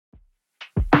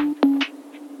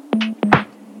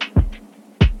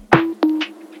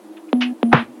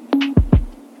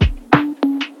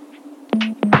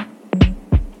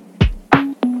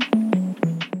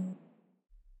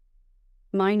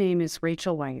My name is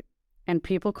Rachel White, and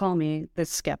people call me the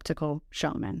skeptical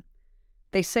shaman.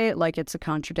 They say it like it's a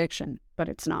contradiction, but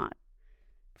it's not.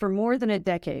 For more than a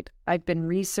decade, I've been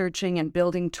researching and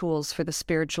building tools for the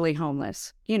spiritually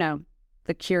homeless. You know,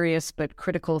 the curious but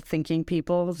critical thinking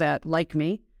people that, like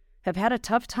me, have had a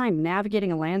tough time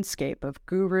navigating a landscape of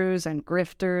gurus and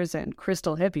grifters and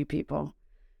crystal hippie people,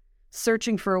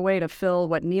 searching for a way to fill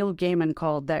what Neil Gaiman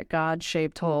called that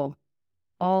God-shaped hole,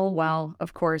 all while,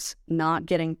 of course, not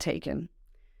getting taken.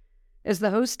 As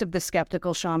the host of the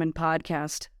Skeptical Shaman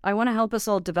podcast, I want to help us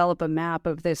all develop a map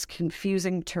of this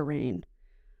confusing terrain.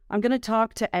 I'm going to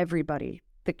talk to everybody,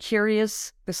 the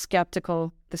curious, the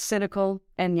skeptical, the cynical,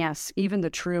 and yes, even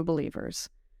the true believers.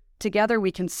 Together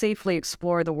we can safely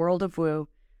explore the world of woo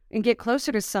and get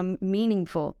closer to some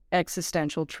meaningful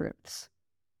existential truths.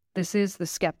 This is the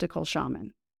Skeptical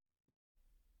Shaman.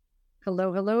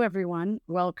 Hello, everyone.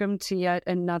 Welcome to yet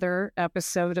another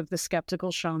episode of the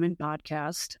Skeptical Shaman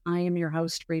podcast. I am your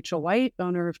host, Rachel White,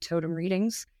 owner of Totem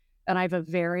Readings, and I have a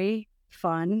very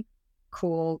fun,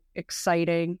 cool,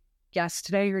 exciting guest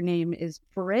today. Her name is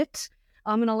Britt.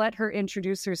 I'm going to let her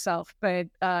introduce herself, but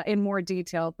in more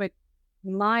detail. But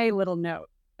my little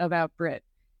note about Britt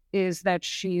is that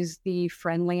she's the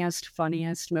friendliest,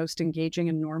 funniest, most engaging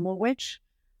and normal witch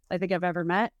I think I've ever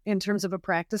met in terms of a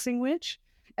practicing witch.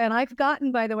 And I've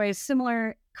gotten, by the way, a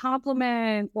similar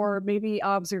compliment or maybe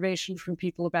observation from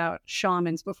people about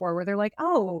shamans before where they're like,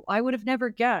 oh, I would have never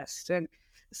guessed. And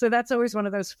so that's always one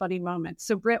of those funny moments.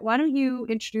 So Britt, why don't you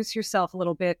introduce yourself a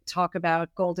little bit, talk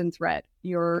about Golden Thread,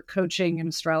 your coaching and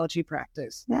astrology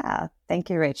practice. Yeah, thank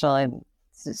you, Rachel. I'm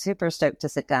super stoked to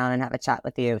sit down and have a chat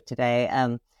with you today.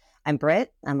 I'm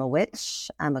Britt. I'm a witch.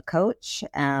 I'm a coach.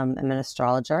 I'm an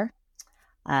astrologer.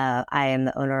 I am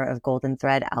the owner of Golden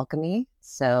Thread Alchemy.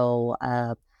 So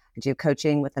I do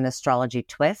coaching with an astrology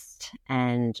twist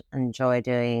and enjoy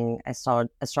doing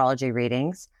astrology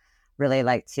readings. Really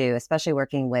like to, especially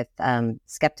working with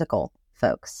skeptical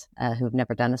folks who've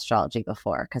never done astrology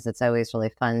before, because it's always really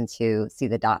fun to see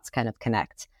the dots kind of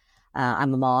connect.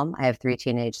 I'm a mom. I have 3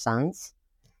 teenage sons.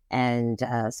 And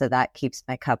so that keeps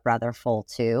my cup rather full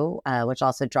too, which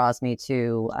also draws me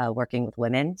to working with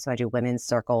women. So I do women's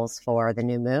circles for the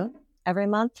new moon every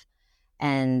month.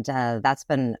 And that's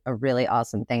been a really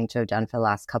awesome thing to have done for the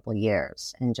last couple of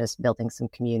years, and just building some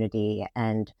community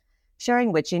and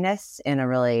sharing witchiness in a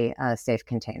really safe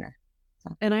container.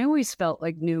 So. And I always felt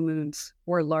like new moons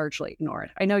were largely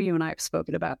ignored. I know you and I have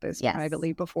spoken about this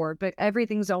privately before, but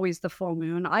everything's always the full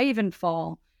moon. I even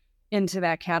fall into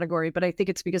that category, but I think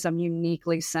it's because I'm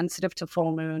uniquely sensitive to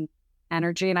full moon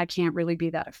energy, and I can't really be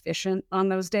that efficient on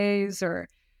those days, or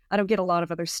I don't get a lot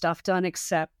of other stuff done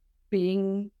except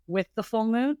being with the full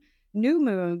moon. New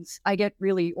moons, I get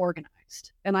really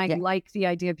organized, and I like the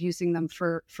idea of using them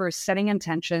for setting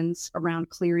intentions around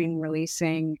clearing,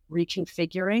 releasing,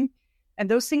 reconfiguring. And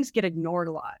those things get ignored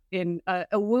a lot in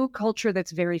a woo culture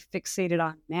that's very fixated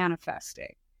on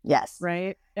manifesting. Yes.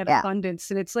 Right? And abundance.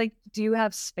 And it's like, do you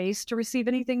have space to receive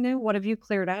anything new? What have you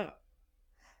cleared out?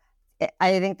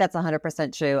 I think that's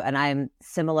 100% true. And I'm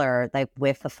similar, like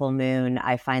with the full moon,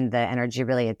 I find the energy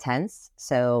really intense.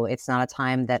 So it's not a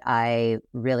time that I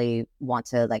really want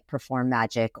to like perform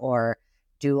magic or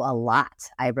do a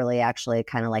lot. I really actually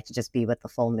kind of like to just be with the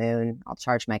full moon. I'll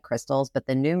charge my crystals. But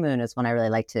the new moon is when I really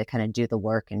like to kind of do the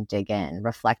work and dig in,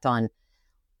 reflect on,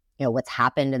 you know, what's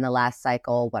happened in the last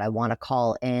cycle, what I want to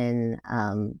call in.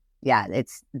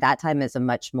 It's that time is a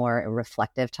much more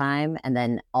reflective time. And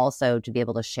then also to be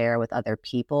able to share with other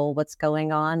people what's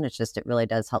going on. It really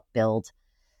does help build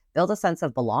a sense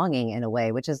of belonging in a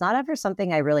way, which is not ever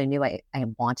something I really knew I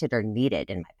wanted or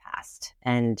needed in my past.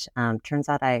 And turns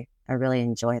out I really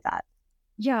enjoy that.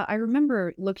 Yeah, I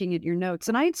remember looking at your notes,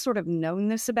 and I had sort of known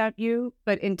this about you,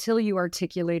 but until you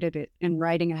articulated it in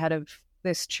writing ahead of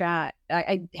this chat,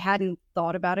 I hadn't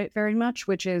thought about it very much,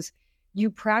 which is you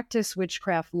practice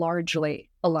witchcraft largely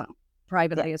alone,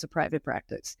 privately as a private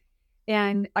practice.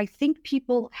 And I think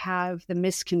people have the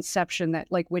misconception that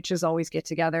like witches always get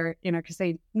together, you know, because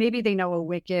maybe they know a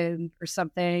Wiccan or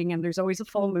something, and there's always a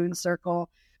full moon circle.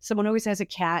 Someone always has a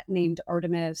cat named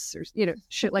Artemis or, you know,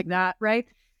 shit like that, right?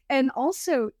 And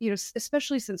also, you know,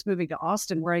 especially since moving to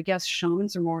Austin, where I guess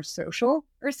shamans are more social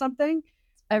or something,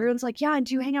 everyone's like, yeah, and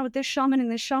do you hang out with this shaman and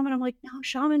this shaman? I'm like, no,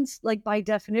 shamans, like by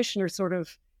definition, are sort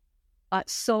of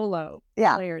solo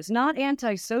players, not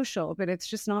antisocial, but it's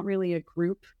just not really a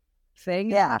group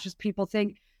thing as much as people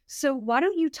think. So why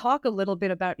don't you talk a little bit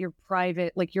about your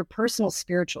private, like your personal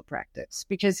spiritual practice?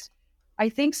 Because I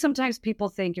think sometimes people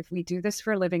think if we do this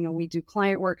for a living and we do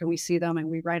client work and we see them and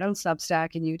we write on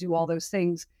Substack and you do all those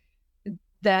things,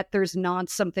 that there's not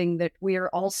something that we are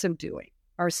also doing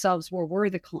ourselves where we're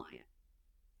the client.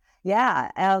 Yeah.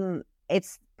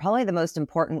 It's probably the most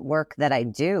important work that I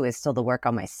do is still the work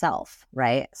on myself,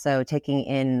 right? So taking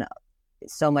in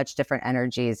so much different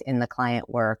energies in the client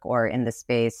work or in the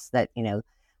space that,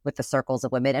 with the circles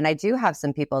of women. And I do have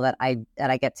some people that I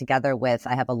get together with.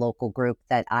 I have a local group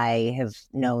that I have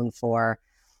known for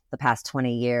the past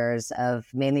 20 years of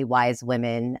mainly wise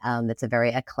women. That's a very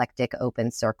eclectic, open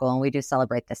circle. And we do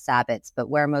celebrate the Sabbats, but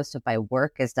where most of my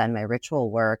work is done, my ritual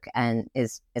work, and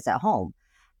is at home.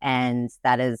 And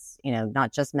that is,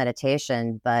 not just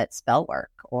meditation, but spell work,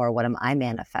 or what am I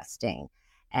manifesting?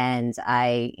 And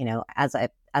I, as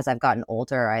I've gotten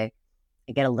older, I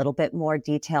get a little bit more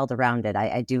detailed around it.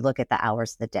 I do look at the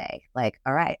hours of the day. Like,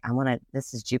 all right,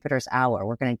 this is Jupiter's hour.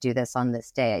 We're going to do this on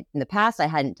this day. In the past, I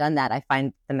hadn't done that. I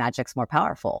find the magic's more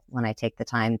powerful when I take the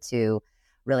time to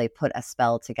really put a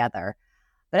spell together.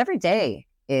 But every day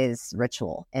is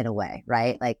ritual in a way,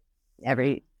 right? Like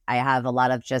I have a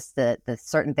lot of just the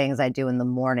certain things I do in the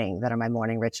morning that are my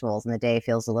morning rituals, and the day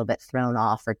feels a little bit thrown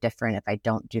off or different if I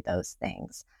don't do those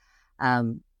things.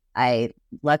 I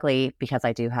luckily, because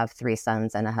I do have 3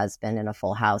 sons and a husband and a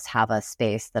full house, have a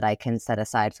space that I can set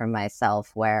aside for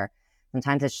myself where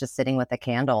sometimes it's just sitting with a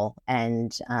candle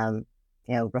and,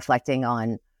 reflecting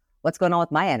on what's going on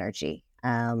with my energy,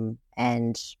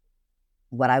 and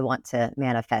what I want to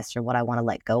manifest or what I want to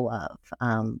let go of.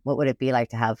 What would it be like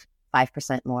to have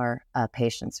 5% more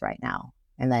patience right now?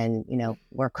 And then,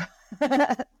 work.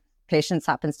 Patience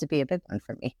happens to be a big one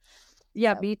for me.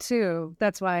 Yeah, me too.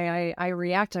 That's why I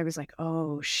react. I was like,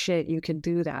 oh shit, you can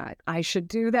do that. I should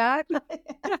do that.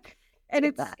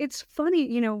 And it's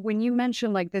funny, when you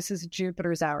mention like this is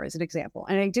Jupiter's hour as an example,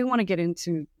 and I do want to get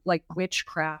into like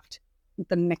witchcraft,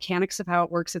 the mechanics of how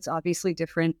it works. It's obviously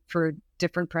different for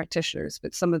different practitioners,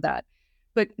 but some of that.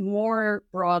 But more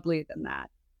broadly than that,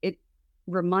 it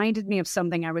reminded me of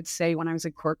something I would say when I was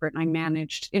in corporate and I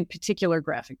managed, in particular,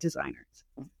 graphic designers.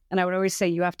 And I would always say,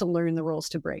 you have to learn the rules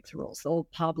to break the rules. The old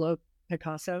Pablo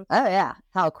Picasso. Oh, yeah.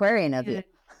 How Aquarian of you.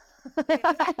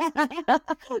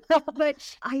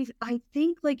 But I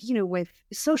think with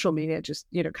social media, just,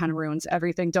 kind of ruins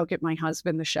everything. Don't get my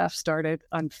husband, the chef, started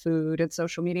on food and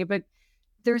social media. But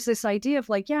there's this idea of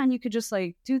and you could just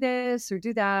do this or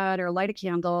do that or light a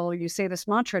candle or you say this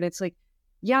mantra. And it's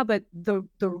yeah, but the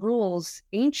rules,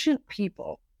 ancient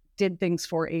people did things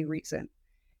for a reason.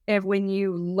 And when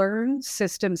you learn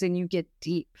systems and you get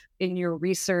deep in your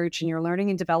research and your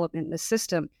learning and development in the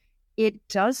system, it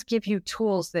does give you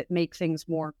tools that make things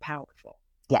more powerful.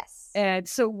 Yes. And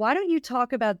so why don't you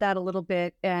talk about that a little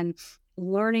bit, and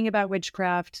learning about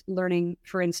witchcraft, learning,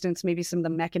 for instance, maybe some of the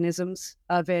mechanisms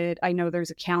of it. I know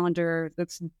there's a calendar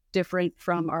that's different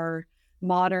from our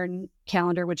modern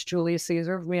calendar, which Julius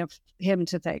Caesar, we have him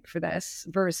to thank for this,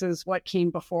 versus what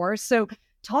came before. So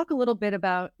talk a little bit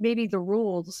about maybe the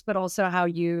rules, but also how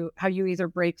you either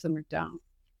break them or don't.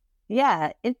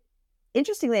 Yeah.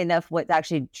 Interestingly enough, what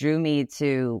actually drew me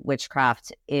to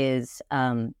witchcraft is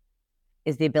the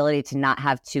ability to not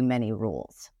have too many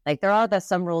rules. Like there are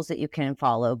some rules that you can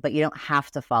follow, but you don't have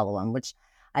to follow them, which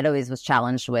I'd always was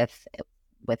challenged with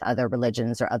other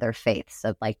religions or other faiths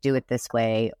of do it this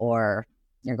way or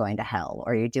you're going to hell,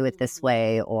 or you do it this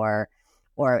way or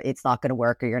it's not going to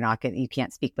work, or you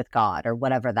can't speak with God, or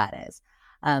whatever that is.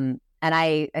 And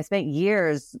I spent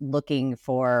years looking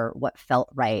for what felt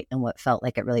right and what felt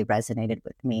like it really resonated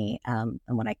with me. And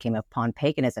when I came upon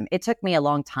paganism, it took me a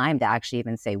long time to actually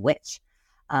even say witch,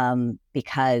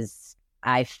 because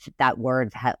that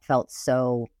word felt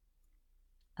so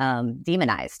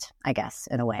demonized, I guess,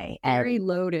 in a way. Very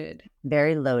loaded.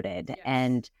 Very loaded. Yes.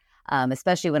 And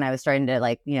especially when I was starting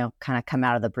to kind of come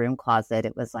out of the broom closet,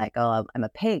 it was oh, I'm a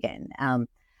pagan.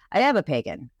 I am a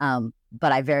pagan,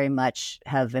 but I very much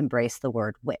have embraced the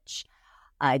word witch.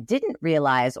 I didn't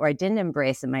realize, or I didn't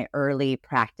embrace in my early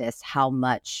practice, how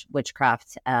much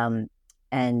witchcraft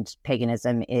and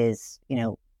paganism is,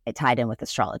 it tied in with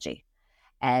astrology.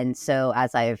 And so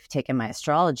as I've taken my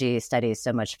astrology studies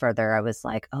so much further, I was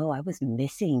oh, I was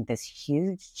missing this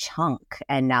huge chunk.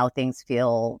 And now things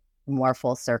feel more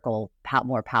full circle,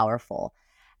 more powerful.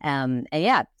 And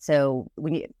yeah, so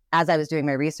as I was doing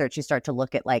my research, you start to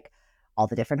look at all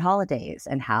the different holidays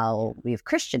and how we've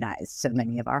Christianized so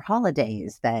many of our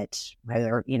holidays that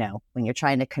whether, when you're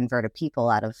trying to convert a people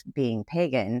out of being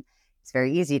pagan, it's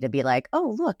very easy to be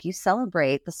oh, look, you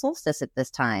celebrate the solstice at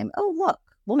this time. Oh, look,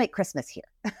 we'll make Christmas here.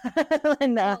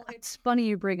 And, well, it's funny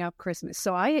you bring up Christmas.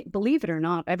 So I, believe it or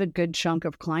not, I have a good chunk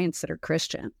of clients that are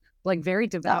Christian, very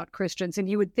devout Christians. And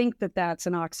you would think that that's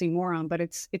an oxymoron, but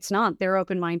it's not. They're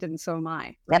open-minded and so am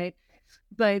I, right? Yep.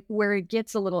 But where it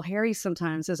gets a little hairy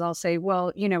sometimes is I'll say,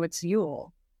 well, it's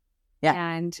Yule. Yeah.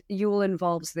 And Yule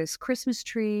involves this Christmas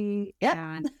tree.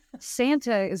 Yeah. And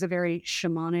Santa is a very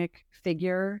shamanic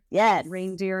figure. Yes.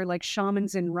 Reindeer, like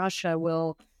shamans in Russia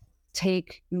will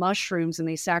take mushrooms and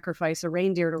they sacrifice a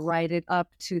reindeer to ride it up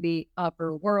to the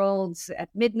upper worlds at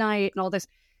midnight and all this.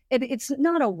 It's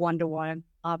not a one-to-one,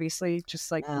 obviously, just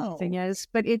like anything is,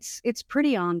 but it's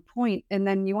pretty on point. And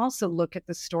then you also look at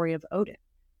the story of Odin,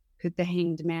 the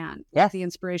Hanged Man, the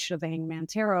inspiration of the Hanged Man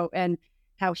tarot, and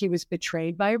how he was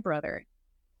betrayed by a brother,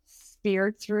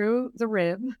 speared through the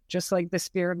rib, just like the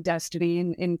spear of destiny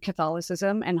in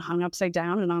Catholicism, and hung upside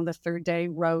down. And on the third day,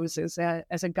 rose as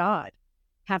a god,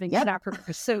 having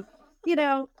sacrificed. So,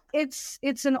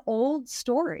 it's an old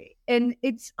story. And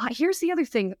here's the other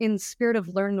thing, in spirit of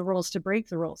learn the rules to break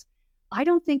the rules. I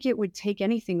don't think it would take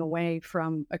anything away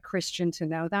from a Christian to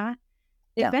know that.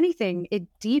 If anything, it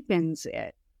deepens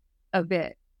it a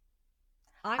bit.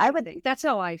 I would think that's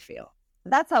how I feel.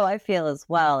 That's how I feel as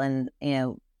well. And,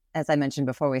 as I mentioned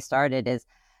before we started, is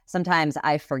sometimes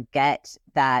I forget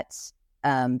that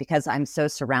because I'm so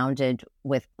surrounded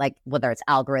with, like, whether it's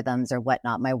algorithms or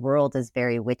whatnot, my world is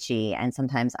very witchy. And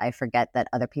sometimes I forget that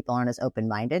other people aren't as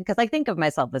open-minded, because I think of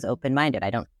myself as open-minded. I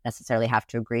don't necessarily have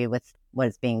to agree with what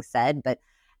is being said, but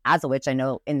as a witch, I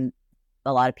know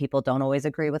a lot of people don't always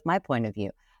agree with my point of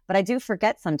view. But I do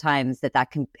forget sometimes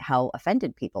that can, how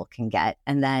offended people can get.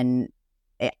 And then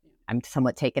I'm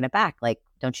somewhat taken aback. Like,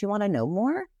 don't you want to know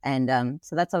more? And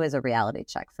so that's always a reality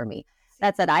check for me.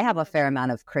 That said, I have a fair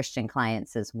amount of Christian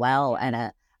clients as well, and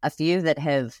a few that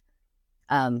have,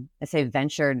 I say,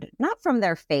 ventured not from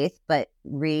their faith, but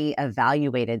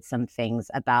reevaluated some things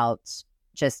about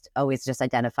always just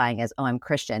identifying as, I'm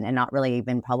Christian, and not really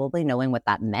even probably knowing what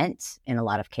that meant in a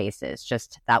lot of cases.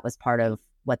 Just that was part of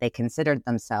what they considered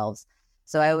themselves.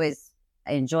 So I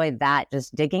enjoy that,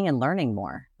 just digging and learning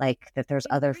more, like that there's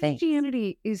other things.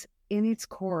 Christianity is in its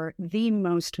core the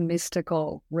most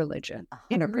mystical religion.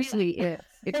 100%. It really is.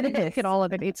 If you look at all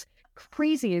of it, it's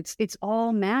crazy. It's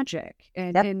all magic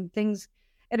and things.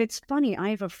 And it's funny. I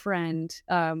have a friend,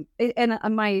 and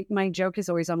my joke is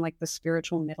always, I'm like the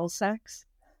spiritual middle sex.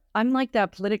 I'm like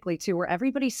that politically too, where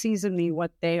everybody sees in me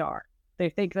what they are. They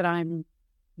think that I'm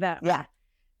that. Yeah.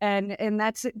 And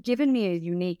that's given me a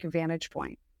unique vantage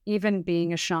point. Even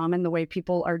being a shaman, the way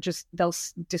people are they'll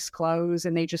disclose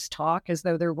and they just talk as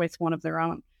though they're with one of their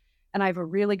own. And I have a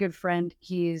really good friend.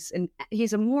 He's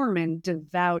a Mormon,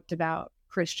 devout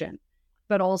Christian,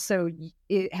 but also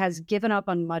it has given up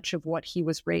on much of what he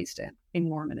was raised in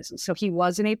Mormonism. So he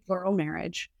was in a plural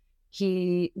marriage.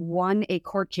 He won a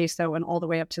court case, though, and all the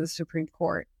way up to the Supreme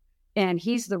Court. And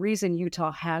he's the reason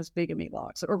Utah has bigamy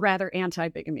laws, or rather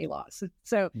anti-bigamy laws.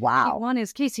 So he won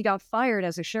his case. He got fired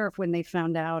as a sheriff when they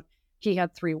found out he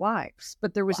had 3 wives,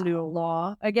 but there was no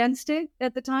law against it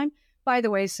at the time. By the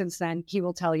way, since then, he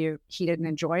will tell you he didn't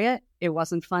enjoy it. It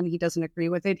wasn't fun. He doesn't agree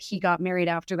with it. He got married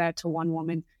after that to one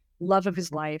woman, love of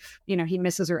his life. He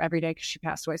misses her every day because she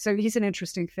passed away. So he's an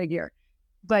interesting figure.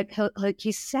 But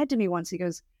he said to me once, he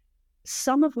goes,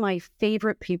 some of my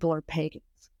favorite people are pagans.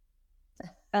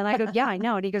 And I go, yeah, I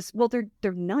know. And he goes, well,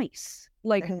 they're nice.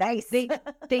 Like, they're nice.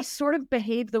 they sort of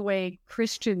behave the way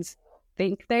Christians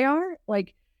think they are.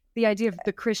 Like the idea of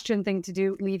the Christian thing to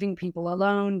do, leaving people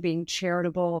alone, being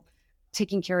charitable,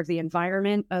 taking care of the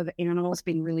environment, of animals,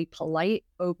 being really polite,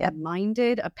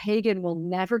 open-minded. A pagan will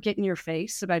never get in your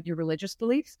face about your religious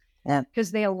beliefs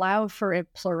because they allow for a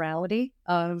plurality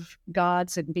of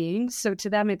gods and beings. So to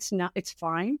them, it's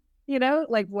fine,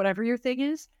 like whatever your thing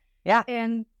is. Yeah.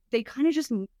 And they kind of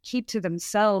just keep to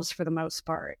themselves for the most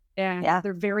part. And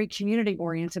they're very community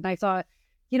oriented. And I thought,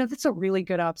 that's a really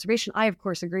good observation. I, of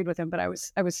course, agreed with him, but I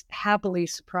was happily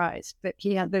surprised that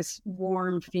he had this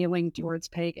warm feeling towards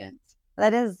pagans.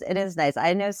 It is nice.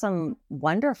 I know some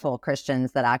wonderful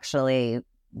Christians that actually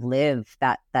live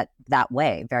that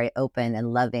way, very open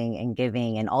and loving and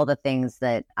giving, and all the things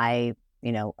that I,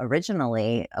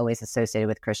 originally always associated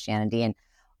with Christianity. And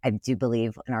I do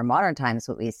believe in our modern times,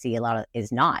 what we see a lot of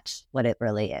is not what it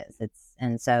really is.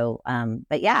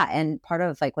 But yeah, and part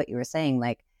of like what you were saying,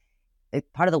 like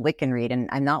part of the Wiccan read, and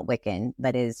I'm not Wiccan,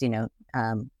 but is, and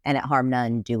at harm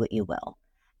none, do what you will.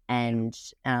 And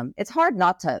it's hard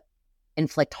not to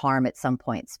inflict harm at some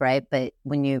points, right? But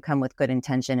when you come with good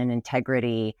intention and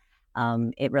integrity,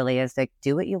 it really is like,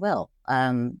 do what you will.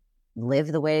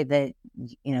 Live the way that,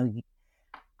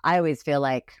 I always feel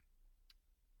like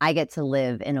I get to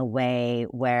live in a way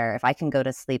where if I can go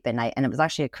to sleep at night, and it was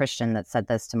actually a Christian that said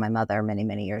this to my mother many,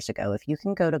 many years ago, if you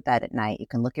can go to bed at night, you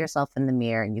can look yourself in the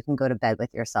mirror and you can go to bed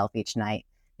with yourself each night,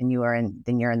 then you're in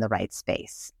the right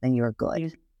space, then you're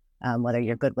good. whether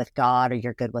you're good with God or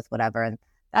you're good with whatever. And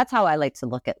that's how I like to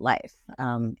look at life,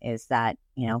 is that,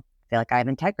 you know, I feel like I have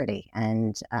integrity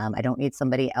and I don't need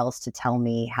somebody else to tell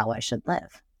me how I should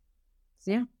live.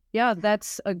 Yeah. Yeah,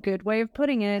 that's a good way of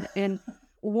putting it. And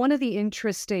one of the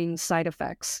interesting side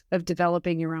effects of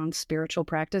developing your own spiritual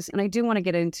practice, and I do want to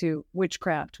get into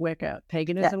witchcraft, Wicca,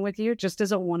 paganism with you, just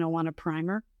as a 101, a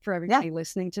primer for everybody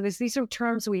listening to this. These are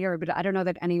terms we hear, but I don't know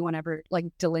that anyone ever like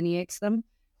delineates them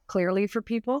clearly for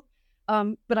people.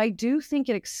 But I do think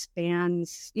it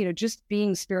expands, you know, just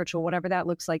being spiritual, whatever that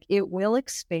looks like, it will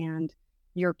expand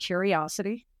your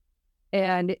curiosity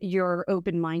and your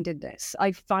open-mindedness.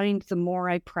 I find the more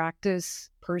I practice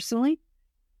personally,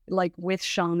 like with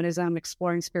shamanism,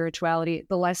 exploring spirituality,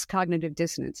 the less cognitive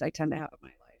dissonance I tend to have in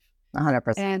my life.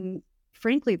 100%. And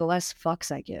frankly, the less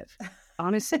fucks I give.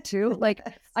 Honestly, too. Like,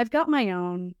 I've got my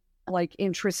own, like,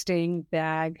 interesting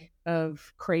bag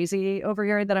of crazy over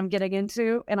here that I'm getting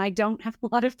into, and I don't have a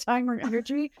lot of time or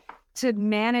energy to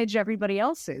manage everybody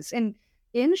else's. And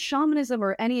in shamanism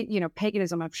or any, you know,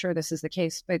 paganism, I'm sure this is the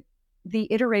case, but the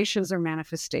iterations or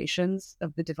manifestations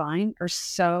of the divine are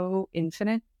so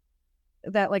infinite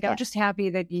that, like, I'm just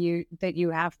happy that you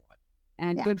have one,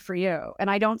 and good for you. And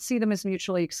I don't see them as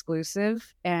mutually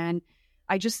exclusive. And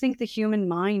I just think the human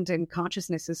mind and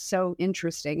consciousness is so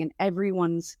interesting, and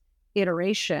everyone's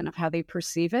iteration of how they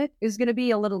perceive it is going to be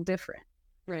a little different.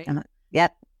 Right.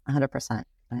 Yep. 100%.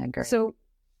 I agree. So,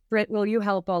 Britt, will you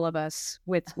help all of us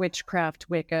with witchcraft,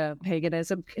 Wicca,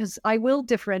 paganism? Because I will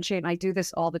differentiate, and I do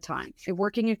this all the time.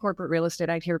 Working in corporate real estate,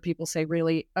 I'd hear people say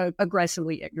really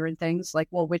aggressively ignorant things like,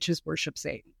 well, witches worship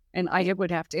Satan. And I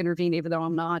would have to intervene, even though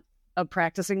I'm not a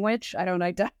practicing witch. I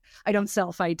don't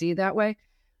self-ID that way.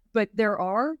 But there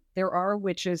are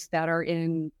witches that are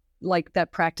in, like,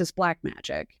 that practice black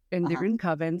magic, and they're in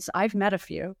covens. I've met a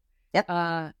few. Yep.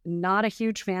 Not a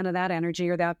huge fan of that energy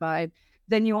or that vibe.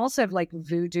 Then you also have, like,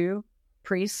 voodoo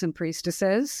priests and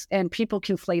priestesses, and people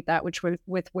conflate that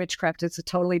with witchcraft. It's a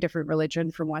totally different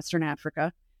religion from Western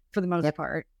Africa for the most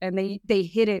part. And they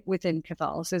hid it within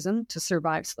Catholicism to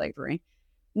survive slavery.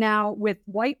 Now, with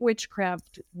white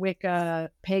witchcraft,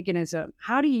 Wicca, paganism,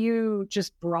 how do you,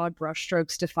 just broad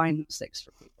brushstrokes, define those things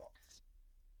for people?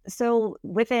 So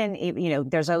within, you know,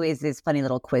 there's always these funny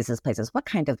little quizzes, places. What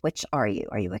kind of witch are you?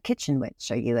 Are you a kitchen witch?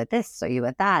 Are you a this? Are you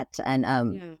a that?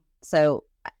 And so,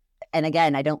 and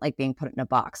again, I don't like being put in a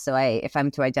box. So if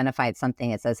I'm to identify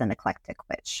something, it says an eclectic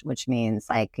witch, which means,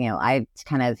 like, you know, I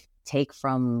kind of take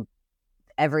from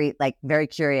every, like, very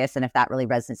curious. And if that really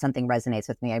something resonates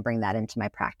with me, I bring that into my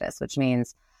practice, which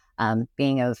means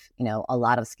being of, you know, a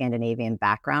lot of Scandinavian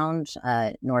background,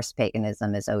 Norse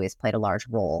paganism has always played a large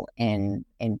role in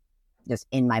just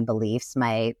in my beliefs.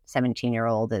 My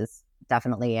 17-year-old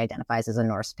definitely identifies as a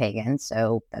Norse pagan.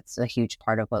 So that's a huge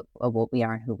part of what we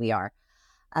are and who we are.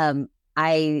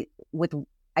 I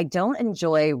don't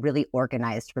enjoy really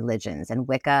organized religions, and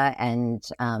Wicca and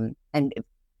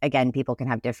again, people can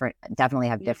have definitely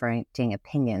have differing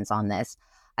opinions on this.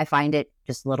 I find it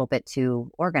just a little bit too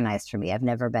organized for me. I've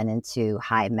never been into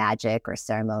high magic or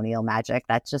ceremonial magic.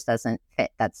 That just doesn't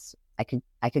fit. I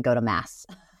could go to mass.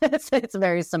 It's a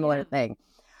very similar thing.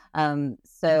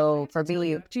 So for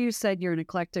me, after you said you're an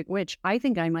eclectic witch, I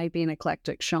think I might be an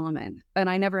eclectic shaman, and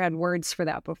I never had words for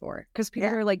that before, because people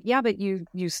are like, yeah, but you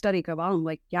study Kabbalah. I'm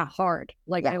like, yeah, hard.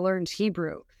 Like, I learned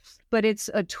Hebrew, but it's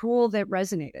a tool that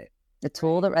resonated. The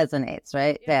tool that resonates,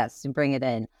 right? Yes, you bring it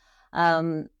in.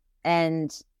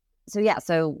 And so, you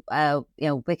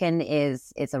know, Wiccan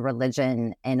it's a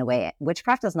religion in a way.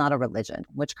 Witchcraft is not a religion.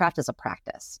 Witchcraft is a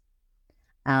practice.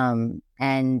 And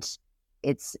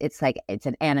it's like, it's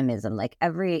an animism. Like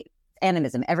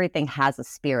everything has a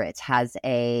spirit, has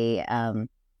a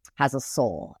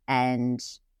soul, and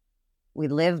we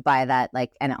live by that.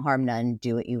 Like, and harm none,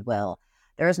 do what you will.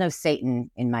 There is no Satan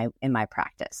in my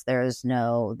practice. It's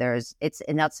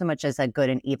not so much as a good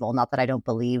and evil. Not that I don't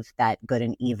believe that good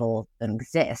and evil don't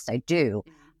exist. I do,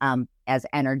 as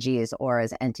energies or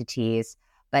as entities.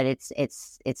 But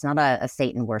it's not a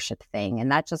Satan worship thing,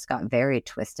 and that just got very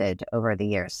twisted over the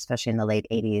years, especially in the late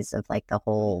 80s, of like the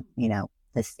whole, you know,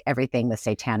 this everything was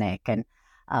satanic. And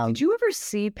did you ever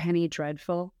see Penny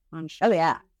Dreadful on show? Oh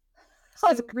yeah.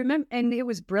 So remember, and it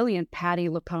was brilliant, Patti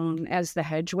LuPone as the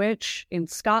hedge witch in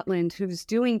Scotland, who's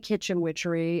doing kitchen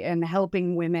witchery and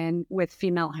helping women with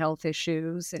female health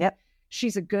issues. And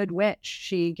she's a good witch.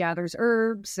 She gathers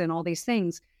herbs and all these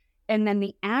things. And then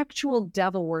the actual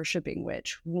devil worshipping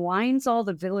witch winds all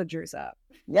the villagers up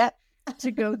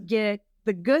to go get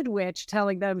the good witch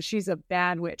telling them she's a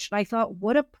bad witch. And I thought,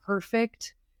 what a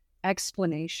perfect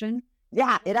explanation.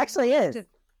 Yeah, it actually is.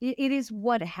 It is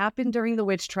what happened during the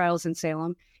witch trials in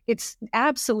Salem. it's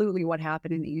absolutely what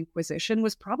happened in the Inquisition.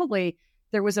 Was probably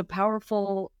there was a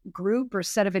powerful group or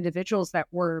set of individuals that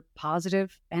were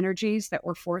positive energies, that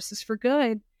were forces for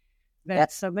good,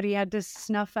 that somebody had to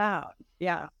snuff out.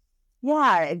 Yeah.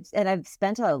 Yeah. And I've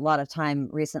spent a lot of time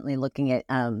recently looking at,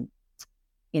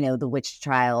 the witch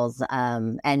trials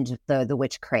and the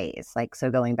witch craze. Like,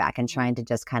 so going back and trying to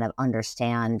just kind of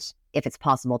understand, if it's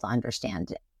possible to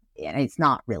understand. It's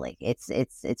not really. It's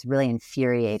really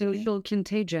infuriating. Social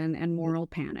contagion and moral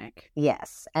panic.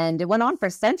 Yes. And it went on for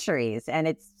centuries, and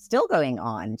it's still going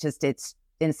on. Just it's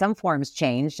in some forms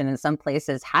changed, and in some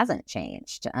places hasn't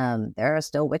changed. There are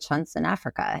still witch hunts in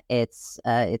Africa. It's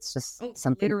just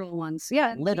something. Literal ones.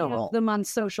 Yeah. Literal. We have them on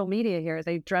social media here.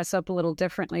 They dress up a little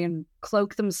differently and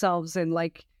cloak themselves in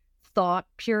like thought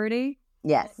purity.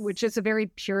 Yes. Which is a very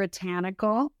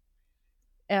puritanical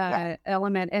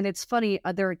element. And it's funny,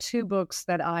 there are two books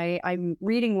that I'm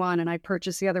reading one and I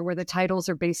purchased the other where the titles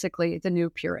are basically the new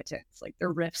Puritans, like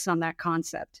they're riffs on that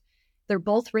concept. They're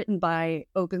both written by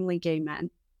openly gay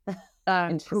men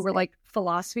who were like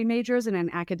philosophy majors and in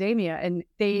academia. And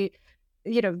they,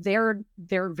 they're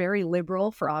very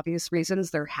liberal for obvious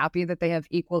reasons. They're happy that they have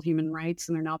equal human rights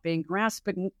and they're not being harassed.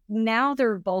 But now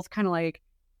they're both kind of like,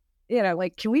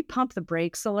 like, can we pump the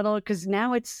brakes a little? Because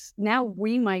now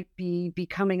we might be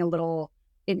becoming a little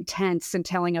intense and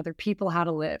telling other people how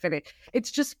to live. And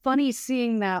it's just funny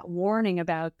seeing that warning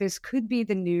about this could be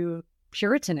the new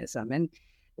Puritanism. And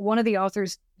one of the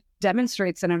authors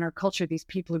demonstrates that in our culture, these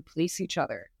people who police each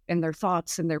other and their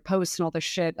thoughts and their posts and all this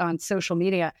shit on social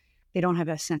media, they don't have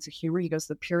a sense of humor. He goes,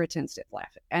 the Puritans didn't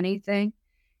laugh at anything.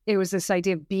 It was this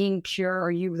idea of being pure. Are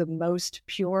you the most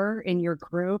pure in your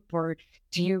group? Or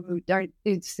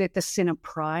is it the sin of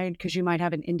pride because you might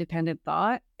have an independent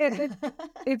thought?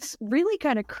 It's really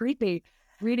kind of creepy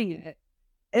reading it.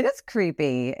 It is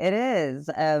creepy. It is.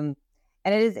 And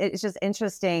it's just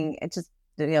interesting. It's just,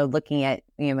 looking at,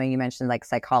 you mentioned like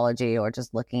psychology or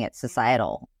just looking at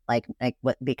societal, like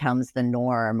what becomes the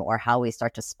norm or how we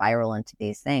start to spiral into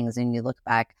these things. And you look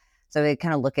back, so we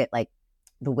kind of look at like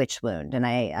the witch wound. And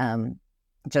I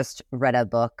just read a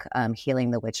book, Healing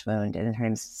the Witch Wound, and her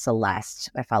name's Celeste.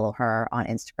 I follow her on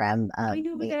Instagram. I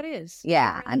know who that is.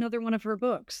 Yeah. Another one of her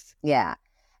books. Yeah.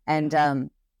 And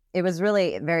it was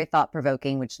really very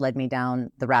thought-provoking, which led me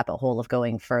down the rabbit hole of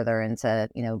going further into,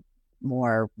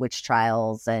 more witch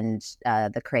trials and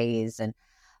the craze.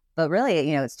 But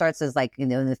really, it starts as like,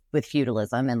 with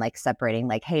feudalism and like separating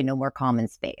like, hey, no more common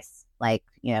space. Like,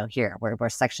 here, we're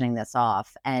sectioning this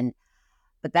off.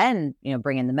 But then,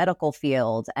 bring in the medical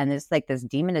field, and it's like this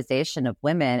demonization of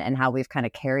women and how we've kind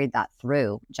of carried that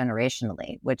through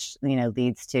generationally, which,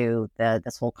 leads to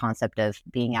this whole concept of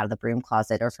being out of the broom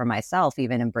closet, or for myself,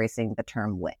 even embracing the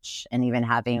term witch, and even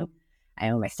having, I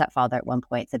know my stepfather at one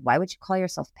point said, why would you call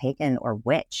yourself pagan or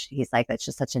witch? He's like, that's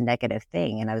just such a negative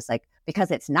thing. And I was like, because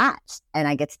it's not. And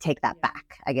I get to take that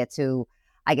back. I get to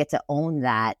own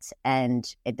that,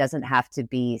 and it doesn't have to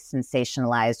be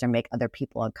sensationalized or make other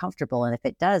people uncomfortable. And if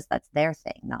it does, that's their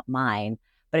thing, not mine.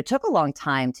 But it took a long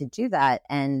time to do that.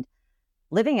 And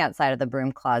living outside of the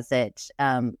broom closet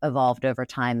evolved over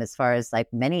time, as far as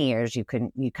like many years, you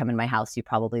come in my house, you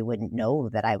probably wouldn't know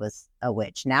that I was a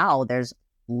witch. Now there's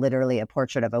literally a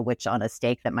portrait of a witch on a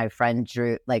stake that my friend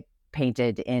drew, like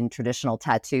painted in traditional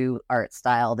tattoo art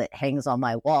style, that hangs on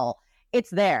my wall.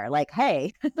 It's there, like,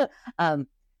 hey,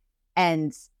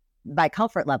 and my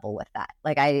comfort level with that,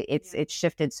 like it's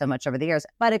shifted so much over the years,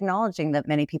 but acknowledging that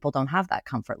many people don't have that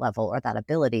comfort level or that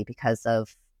ability because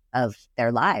of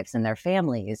their lives and their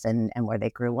families and where they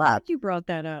grew up. You brought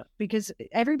that up because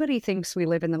everybody thinks we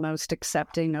live in the most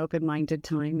accepting, open-minded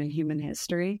time in human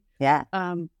history. Yeah.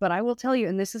 But I will tell you,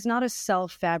 and this is not a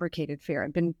self-fabricated fear.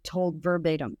 I've been told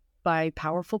verbatim by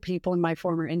powerful people in my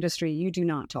former industry, you do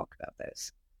not talk about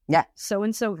this. Yeah.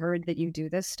 So-and-so heard that you do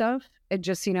this stuff. And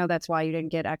just, that's why you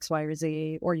didn't get X, Y, or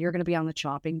Z, or you're going to be on the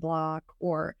chopping block,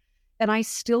 and I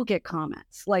still get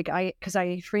comments because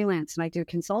I freelance and I do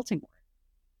consulting work.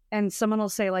 And someone will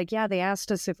say like, yeah, they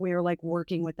asked us if we were like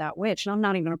working with that witch. And I'm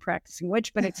not even a practicing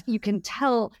witch, but you can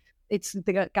tell they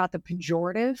got the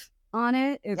pejorative on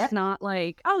it. It's not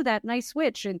like, oh, that nice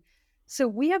witch. And so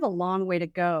we have a long way to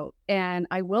go. And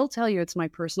I will tell you, it's my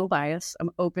personal bias. I'm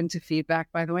open to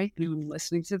feedback, by the way, anyone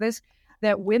listening to this,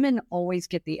 that women always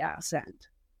get the ass end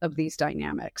of these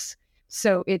dynamics.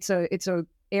 So it's a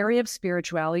area of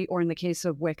spirituality, or in the case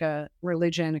of Wicca,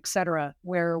 religion, etc.,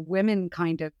 where women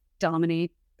kind of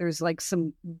dominate. There's like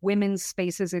some women's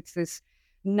spaces. It's this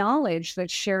knowledge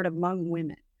that's shared among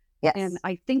women. Yes. And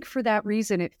I think for that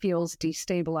reason, it feels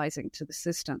destabilizing to the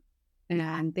system,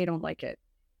 and they don't like it.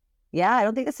 Yeah, I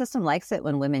don't think the system likes it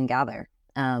when women gather.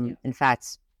 In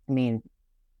fact, I mean,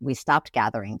 we stopped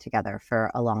gathering together for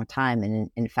a long time.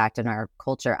 And in fact, in our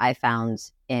culture, I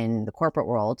found in the corporate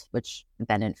world, which I've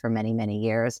been in for many, many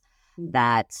years,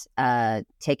 that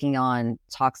taking on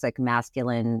toxic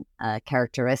masculine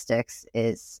characteristics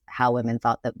is how women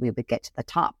thought that we would get to the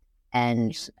top.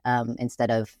 And instead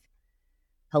of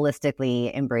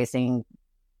holistically embracing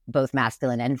both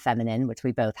masculine and feminine, which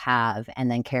we both have, and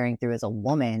then carrying through as a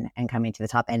woman and coming to the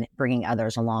top and bringing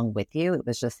others along with you, it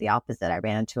was just the opposite. I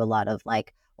ran into a lot of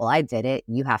like, well, I did it,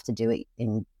 you have to do it.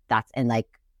 And like,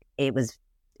 it was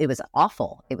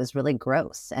awful. It was really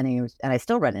gross. And I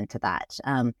still run into that.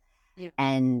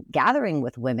 And gathering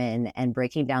with women and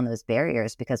breaking down those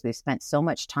barriers, because we've spent so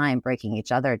much time breaking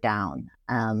each other down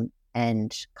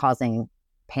and causing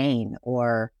pain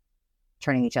or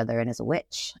turning each other in as a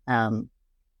witch,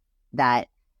 that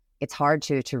it's hard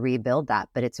to rebuild that.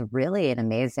 But it's really an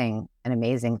amazing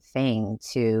thing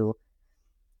to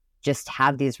just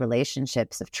have these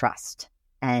relationships of trust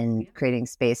and creating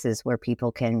spaces where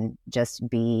people can just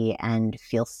be and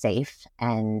feel safe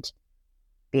and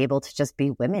be able to just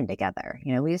be women together.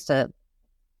 You know, we used to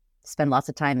spend lots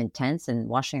of time in tents and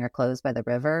washing our clothes by the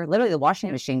river. Literally, the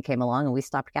washing machine came along and we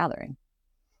stopped gathering.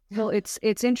 Well, it's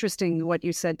interesting what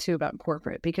you said too about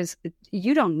corporate, because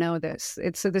you don't know this.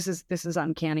 This is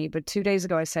uncanny. But 2 days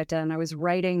ago, I sat down and I was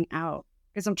writing out,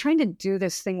 because I'm trying to do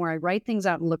this thing where I write things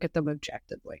out and look at them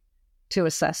objectively to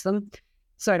assess them,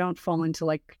 so I don't fall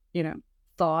into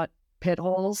thought pit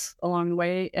holes along the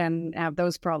way and have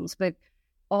those problems. But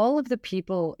all of the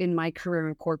people in my career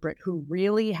in corporate who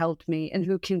really helped me and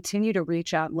who continue to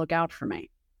reach out and look out for me,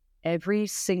 every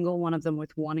single one of them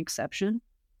with one exception.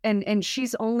 And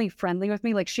she's only friendly with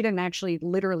me. Like, she didn't actually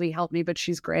literally help me, but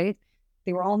she's great.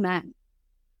 They were all men.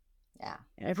 Yeah.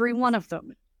 Every one of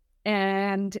them.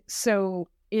 And so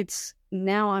it's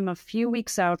now I'm a few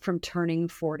weeks out from turning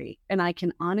 40. And I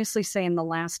can honestly say in the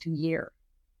last year,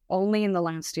 only in the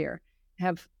last year,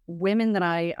 have women that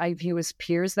I view as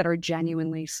peers that are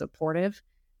genuinely supportive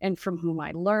and from whom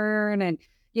I learn. And,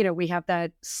 we have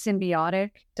that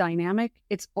symbiotic dynamic.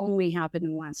 It's only happened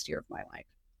in the last year of my life.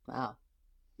 Wow.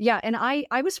 Yeah. And I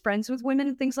was friends with women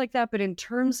and things like that. But in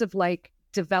terms of like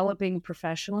developing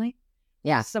professionally,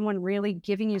 someone really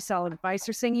giving you solid advice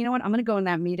or saying, you know what, I'm going to go in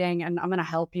that meeting and I'm going to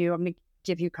help you. I'm going to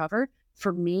give you cover.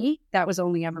 For me, that was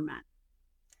only ever men.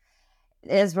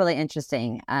 It is really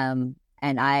interesting. And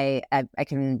I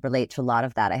can relate to a lot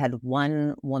of that. I had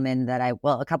one woman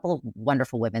a couple of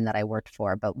wonderful women that I worked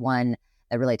for, but one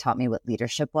that really taught me what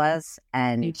leadership was.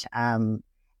 And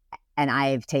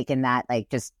I've taken that like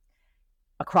just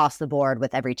across the board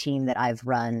with every team that I've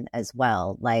run as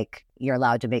well. Like, you're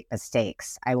allowed to make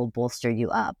mistakes. I will bolster you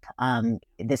up.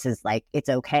 This is like, it's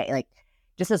okay. Like,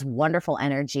 just this wonderful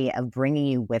energy of bringing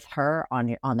you with her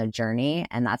on the journey.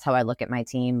 And that's how I look at my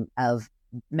team of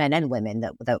men and women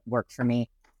that work for me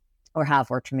or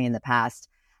have worked for me in the past.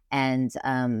 And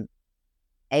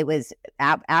it was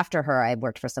after her, I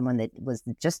worked for someone that was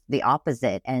just the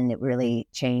opposite. And it really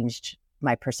changed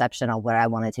my perception on what I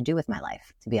wanted to do with my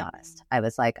life, to be honest. I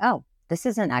was like, oh, this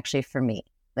isn't actually for me.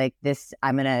 Like this,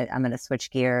 I'm gonna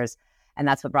switch gears. And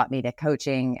that's what brought me to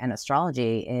coaching and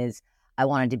astrology. Is I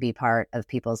wanted to be part of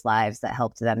people's lives that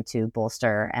helped them to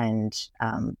bolster and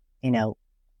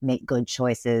make good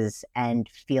choices and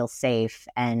feel safe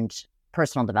and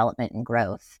personal development and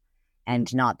growth,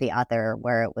 and not the other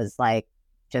where it was like,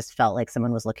 just felt like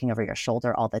someone was looking over your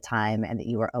shoulder all the time and that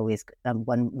you were always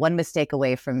one mistake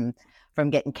away from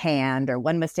getting canned or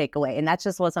one mistake away. And that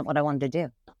just wasn't what I wanted to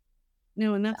do.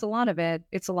 No, and that's a lot of it.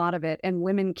 It's a lot of it. And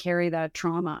women carry that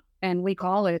trauma, and we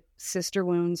call it sister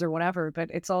wounds or whatever. But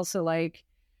it's also like,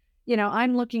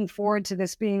 I'm looking forward to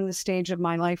this being the stage of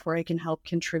my life where I can help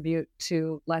contribute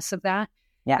to less of that.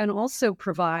 Yeah. And also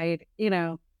provide,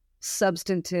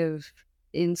 substantive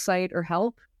insight or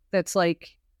help that's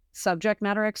like subject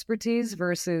matter expertise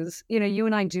versus, you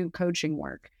and I do coaching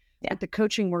work. Yeah. But the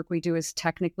coaching work we do is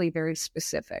technically very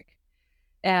specific.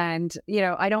 And,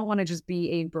 I don't want to just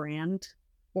be a brand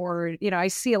or, I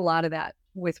see a lot of that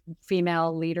with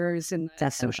female leaders in the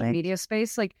social media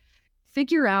space. Like,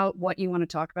 figure out what you want to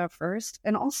talk about first.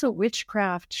 And also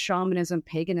witchcraft, shamanism,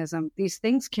 paganism, these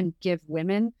things can give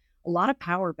women a lot of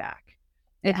power back.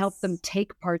 It helps them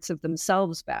take parts of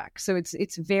themselves back. So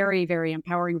it's very, very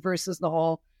empowering versus the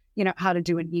whole, how to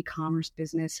do an e-commerce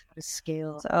business, how to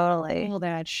scale. Totally. All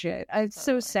that shit. It's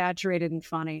so saturated and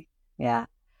funny. Yeah.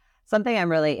 Something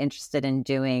I'm really interested in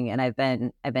doing, and I've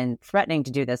been threatening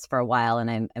to do this for a while,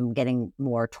 and I'm getting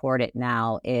more toward it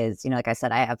now, is, like I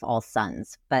said, I have all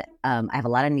sons, but I have a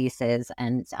lot of nieces,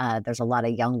 and there's a lot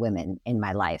of young women in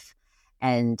my life.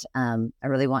 And I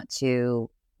really want to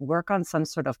work on some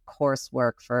sort of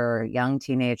coursework for young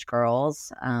teenage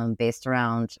girls based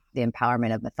around the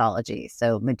empowerment of mythology.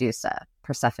 So Medusa,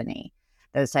 Persephone,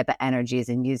 those type of energies,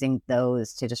 and using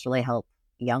those to just really help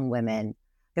young women.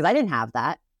 Because I didn't have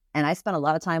that. And I spent a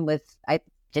lot of time I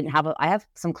have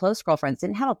some close girlfriends,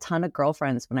 didn't have a ton of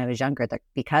girlfriends when I was younger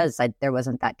because there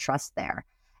wasn't that trust there.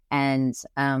 And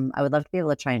I would love to be able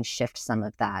to try and shift some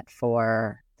of that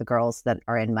for the girls that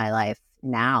are in my life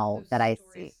now. Those that I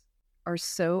see are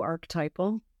so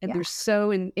archetypal, and they're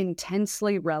so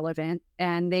intensely relevant,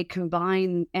 and they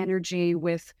combine energy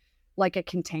with like a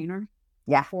container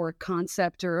for a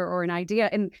concept or an idea.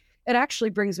 And it actually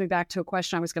brings me back to a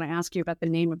question I was going to ask you about the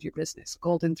name of your business,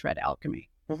 Golden Thread Alchemy.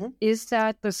 Mm-hmm. Is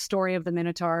that the story of the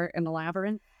Minotaur and the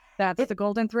Labyrinth? That's the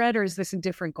golden thread, or is this a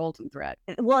different golden thread?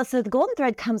 Well, so the golden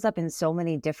thread comes up in so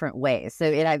many different ways. So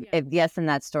yes, in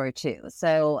that story too.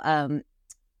 So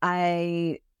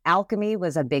alchemy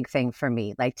was a big thing for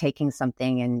me, like taking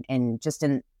something and just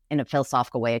in a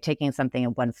philosophical way, taking something in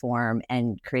one form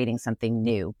and creating something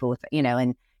new, but with,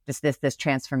 and just this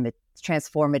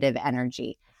transformative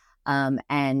energy.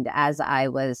 And as I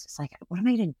was just like, what am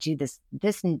I going to do?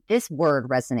 This word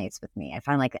resonates with me. I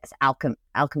find like this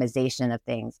alchemization of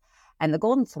things, and the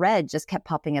golden thread just kept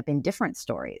popping up in different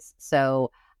stories. So,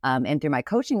 and through my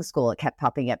coaching school, it kept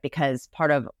popping up because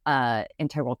part of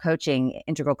integral coaching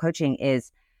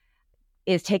is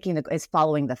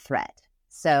following the thread.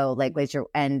 So like,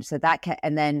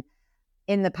 and then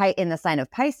in the sign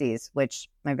of Pisces, which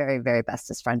my very, very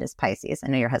bestest friend is Pisces. I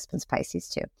know your husband's Pisces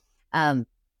too.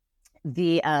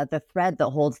 The thread that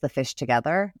holds the fish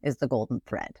together is the golden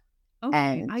thread. Okay,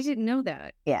 and I didn't know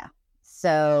that. Yeah.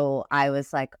 So I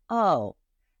was like, oh,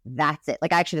 that's it.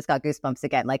 Like I actually just got goosebumps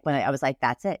again. Like when I was like,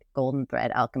 that's it. Golden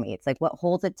thread alchemy. It's like what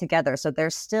holds it together. So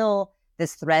there's still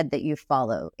this thread that you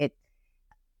follow it.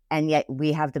 And yet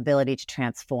we have the ability to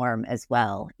transform as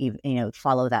well.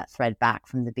 Follow that thread back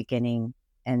from the beginning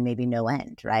and maybe no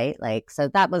end. Right. Like, so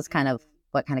that was kind of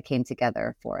what kind of came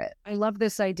together for it. I love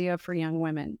this idea for young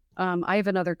women. I have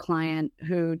another client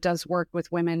who does work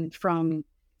with women from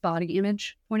body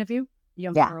image point of view,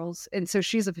 young girls. And so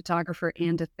she's a photographer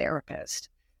and a therapist.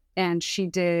 And she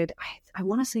did, I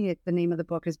want to say the name of the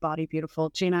book is Body Beautiful.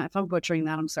 Gina, if I'm butchering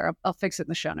that, I'm sorry. I'll fix it in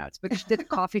the show notes. But she did a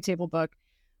coffee table book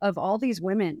of all these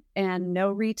women and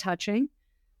no retouching.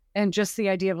 And just the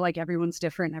idea of like everyone's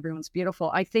different, everyone's beautiful.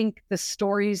 I think the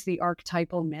stories, the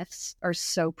archetypal myths are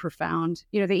so profound.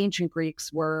 The ancient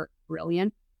Greeks were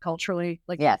brilliant culturally,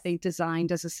 like they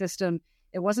designed as a system.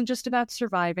 It wasn't just about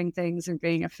surviving things and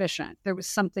being efficient. There was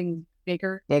something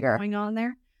bigger going on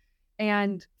there.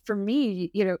 And for me,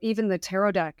 even the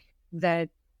tarot deck that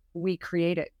we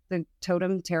created, the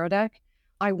Totem Tarot deck,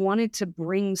 I wanted to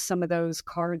bring some of those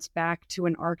cards back to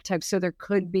an archetype so there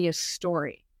could be a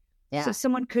story. Yeah. So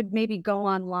someone could maybe go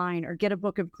online or get a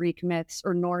book of Greek myths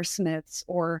or Norse myths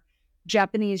or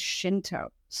Japanese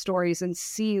Shinto stories and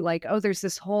see like, oh, there's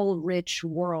this whole rich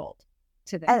world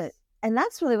to this. And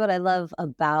that's really what I love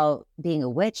about being a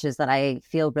witch is that I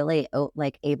feel really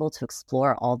like able to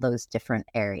explore all those different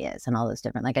areas and all those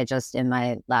different, like I just in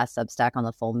my last Substack on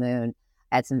the full moon,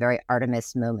 I had some very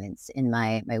Artemis moments in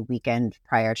my weekend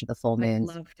prior to the full moon.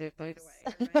 I loved it, by the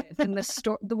way. Right? And the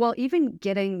story, well, even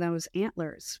getting those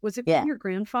antlers, was it from your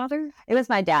grandfather? It was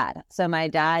my dad. So my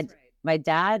dad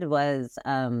was,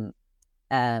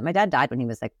 my dad died when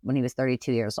he was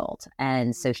 32 years old.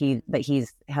 And so he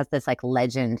has this like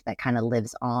legend that kind of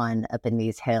lives on up in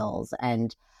these hills.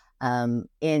 And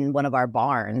in one of our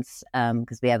barns,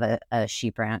 because we have a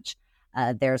sheep ranch,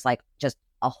 there's like just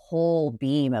a whole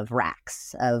beam of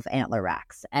antler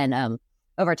racks. And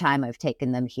over time, I've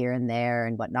taken them here and there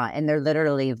and whatnot. And they're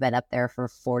literally been up there for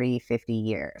 40, 50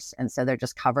 years. And so they're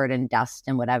just covered in dust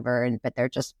and whatever. But they're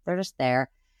just there.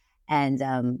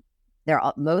 And they're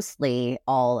mostly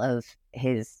all of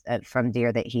his from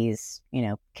deer that he's,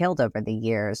 killed over the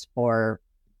years for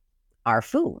our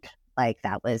food. Like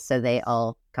that was, so they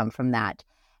all come from that.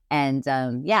 And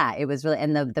it was really,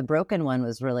 and the broken one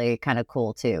was really kind of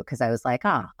cool too, because I was like,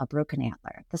 a broken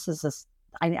antler. This is just,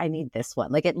 I need this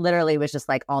one. Like it literally was just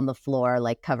like on the floor,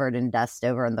 like covered in dust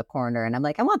over in the corner. And I'm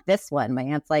like, I want this one. My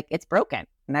aunt's like, it's broken.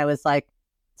 And I was like,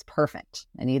 it's perfect.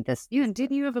 I need this. And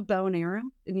didn't you have a bow and arrow?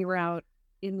 And you were out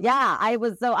I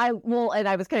was. So and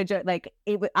I was kind of joking, like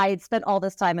I had spent all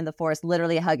this time in the forest,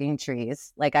 literally hugging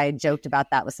trees. Like I joked about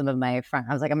that with some of my friends.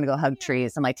 I was like, I'm going to go hug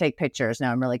trees. I'm like, take pictures.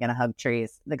 No, I'm really going to hug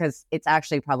trees because it's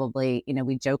actually probably,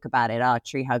 we joke about it. Oh,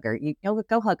 tree hugger. You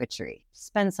go hug a tree.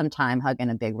 Spend some time hugging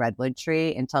a big redwood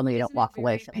tree and tell me you don't walk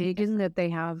away from pagan that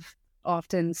they have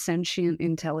often sentient,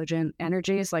 intelligent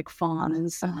energies like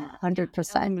fawns.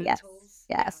 100%.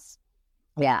 Yes.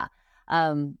 Yeah.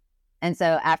 And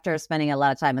so after spending a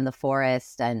lot of time in the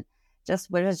forest and it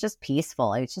was just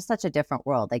peaceful. It's just such a different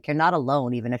world. Like, you're not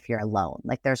alone, even if you're alone.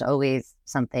 Like, there's always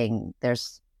something,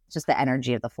 there's just the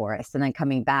energy of the forest. And then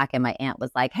coming back, and my aunt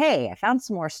was like, hey, I found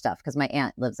some more stuff, because my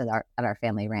aunt lives at our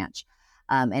family ranch,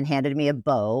 and handed me a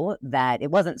bow that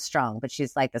it wasn't strung, but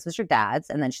she's like, this was your dad's.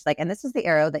 And then she's like, and this is the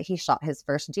arrow that he shot his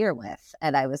first deer with.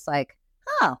 And I was like,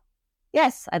 oh,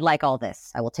 yes, I'd like all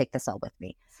this. I will take this all with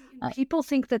me. People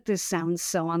think that this sounds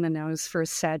so on the nose for a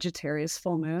Sagittarius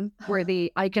full moon, where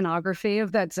the iconography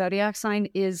of that zodiac sign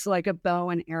is like a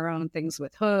bow and arrow and things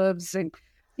with hooves. And,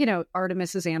 you know,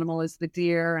 Artemis's animal is the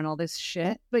deer and all this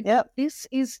shit. But This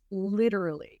is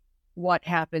literally what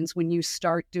happens when you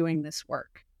start doing this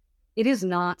work. It is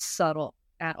not subtle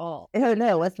at all. Oh,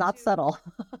 no, it's not subtle.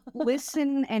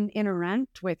 Listen and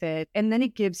interact with it, and then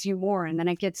it gives you more, and then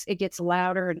it gets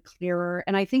louder and clearer.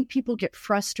 And I think people get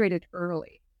frustrated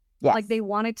early. Yes. Like, they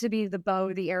want it to be the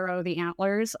bow, the arrow, the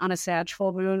antlers on a Sag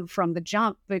full moon from the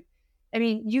jump. But I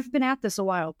mean, you've been at this a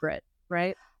while, Britt,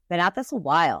 right? Been at this a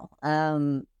while.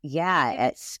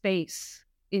 Yeah. Space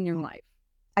in your life.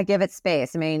 I give it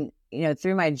space. I mean, you know,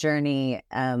 through my journey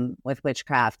with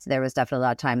witchcraft, there was definitely a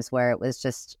lot of times where it was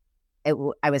just,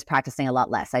 I was practicing a lot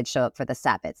less. I'd show up for the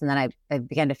Sabbats, and then I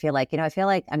began to feel like, you know, I feel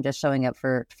like I'm just showing up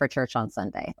for church on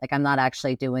Sunday. Like, I'm not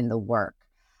actually doing the work.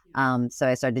 So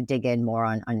I started to dig in more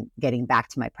on getting back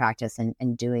to my practice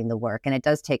and doing the work. And it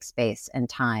does take space and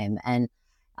time. And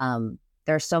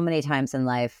there are so many times in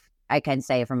life, I can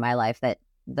say from my life, that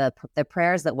the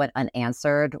prayers that went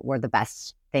unanswered were the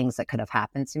best things that could have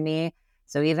happened to me.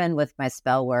 So even with my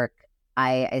spell work,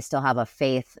 I still have a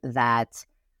faith that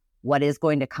what is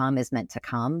going to come is meant to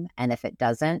come. And if it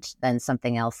doesn't, then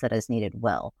something else that is needed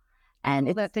will.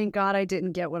 And thank God I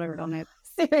didn't get what I wanted.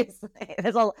 Seriously,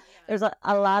 there's a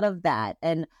lot of that.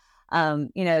 And,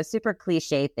 you know, super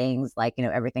cliche things like, you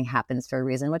know, everything happens for a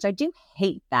reason, which I do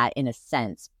hate that in a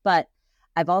sense. But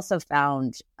I've also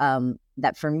found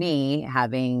that for me,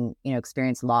 having, you know,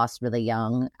 experienced loss really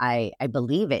young, I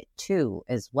believe it too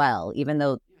as well, even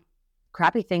though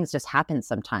crappy things just happen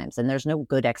sometimes and there's no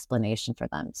good explanation for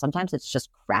them. Sometimes it's just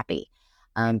crappy.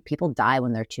 People die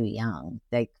when they're too young.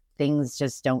 Like, things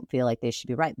just don't feel like they should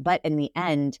be right. But in the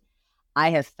end,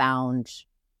 I have found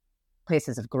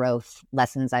places of growth,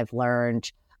 lessons I've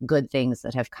learned, good things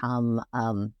that have come.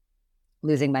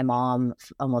 Losing my mom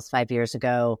almost 5 years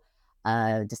ago,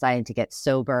 deciding to get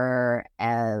sober,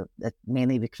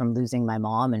 mainly from losing my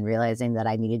mom and realizing that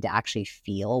I needed to actually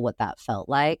feel what that felt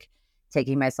like,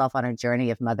 taking myself on a journey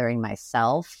of mothering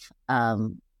myself.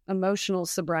 Emotional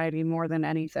sobriety more than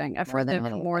anything. I've heard that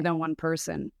more than one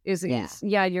person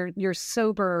you're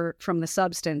sober from the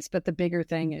substance, but the bigger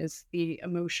thing is the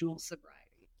emotional sobriety.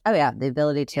 Oh yeah, the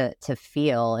ability to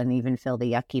feel and even feel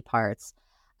the yucky parts,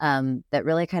 that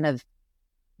really kind of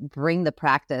bring the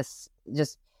practice,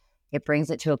 it brings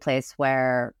it to a place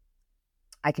where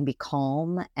I can be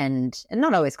calm and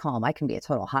not always calm. I can be a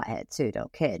total hothead too,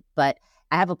 don't kid, but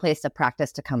I have a place to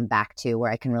practice to come back to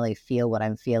where I can really feel what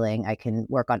I'm feeling. I can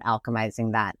work on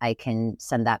alchemizing that. I can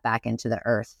send that back into the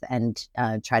earth and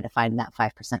try to find that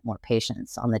 5% more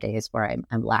patience on the days where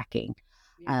I'm lacking.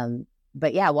 Yeah.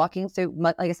 But yeah, walking through,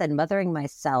 like I said, mothering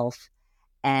myself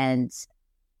and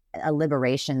a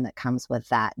liberation that comes with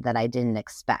that I didn't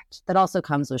expect. That also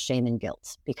comes with shame and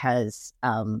guilt, because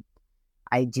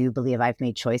I do believe I've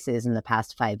made choices in the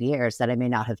past 5 years that I may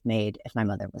not have made if my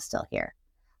mother was still here.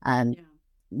 And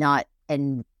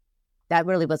that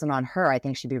really wasn't on her. I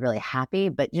think she'd be really happy,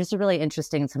 but just really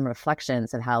interesting, some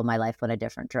reflections of how my life went a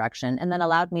different direction, and then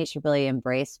allowed me to really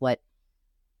embrace what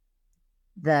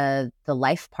the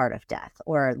life part of death,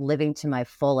 or living to my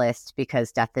fullest,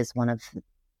 because death is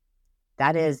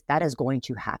that is going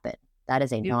to happen. That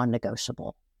is a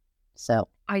non-negotiable. So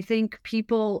I think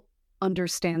people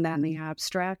understand that in the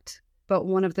abstract. But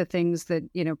one of the things that,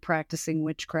 you know, practicing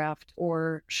witchcraft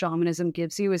or shamanism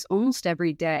gives you is almost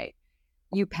every day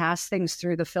you pass things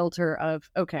through the filter of,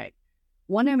 okay,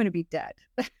 one, I'm going to be dead.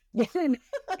 And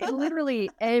literally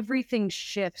everything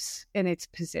shifts in its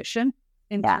position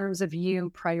in terms of you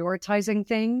prioritizing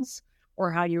things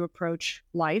or how you approach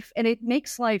life. And it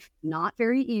makes life not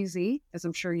very easy, as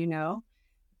I'm sure you know.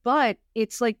 But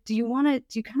it's like, do you kind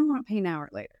of want to pay now or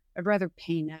later? I'd rather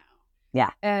pay now.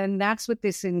 Yeah. And that's what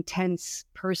this intense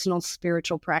personal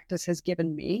spiritual practice has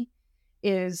given me,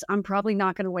 is I'm probably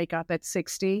not going to wake up at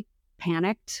 60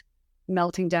 panicked,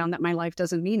 melting down that my life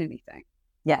doesn't mean anything.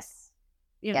 Yes.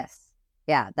 Yes.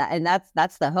 Yeah.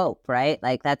 That's the hope, right?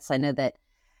 Like, I know that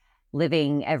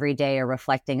living every day or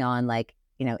reflecting on like,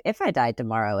 if I died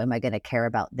tomorrow, am I going to care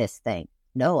about this thing?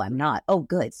 No, I'm not. Oh,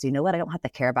 good. So you know what? I don't have to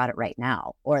care about it right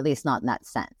now, or at least not in that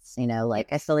sense. Like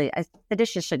the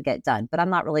dishes should get done, but I'm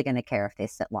not really going to care if they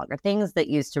sit longer. Things that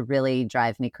used to really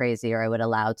drive me crazy or I would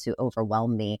allow to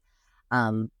overwhelm me,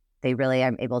 they really,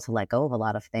 I'm able to let go of a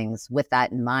lot of things with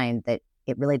that in mind, that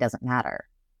it really doesn't matter.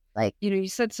 Like, you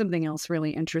said something else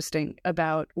really interesting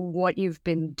about what you've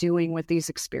been doing with these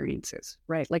experiences,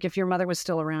 right? Like if your mother was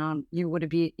still around, you would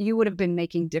have been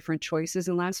making different choices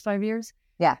in the last 5 years.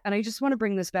 Yeah. And I just want to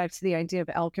bring this back to the idea of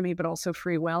alchemy, but also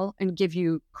free will, and give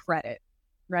you credit,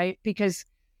 right? Because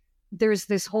there's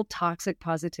this whole toxic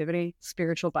positivity,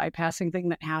 spiritual bypassing thing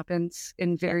that happens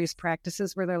in various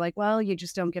practices where they're like, well, you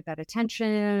just don't get that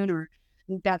attention, or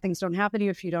bad things don't happen to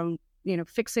you if you don't,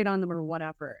 fixate on them or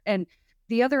whatever. And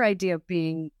the other idea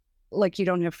being like, you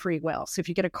don't have free will. So if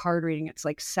you get a card reading, it's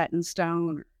like set in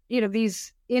stone,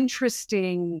 these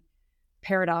interesting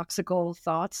paradoxical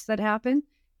thoughts that happen.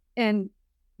 And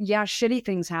yeah, shitty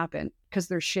things happen because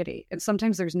they're shitty. And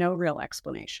sometimes there's no real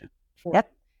explanation for it.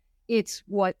 It's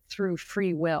what through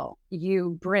free will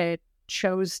you, Britt,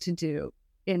 chose to do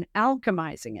in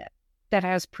alchemizing it that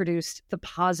has produced the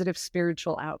positive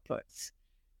spiritual outputs.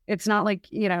 It's not like,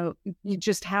 you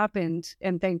just happened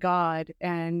and thank God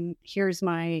and here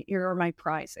are my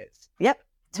prizes. Yep,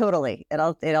 totally. It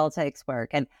all takes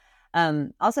work.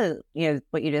 And also,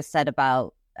 what you just said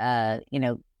about,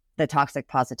 the toxic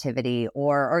positivity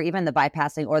or even the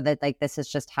bypassing, or that like, this is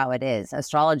just how it is.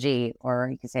 Astrology, or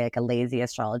you could say like a lazy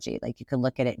astrology, like you can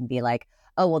look at it and be like,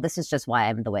 oh, well, this is just why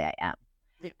I'm the way I am.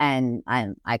 Yeah. And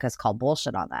I just call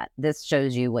bullshit on that. This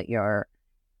shows you what your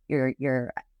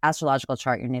astrological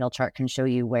chart, your natal chart can show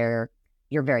you where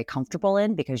you're very comfortable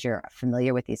in because you're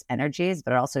familiar with these energies,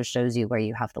 but it also shows you where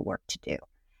you have the work to do.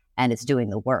 And it's doing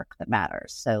the work that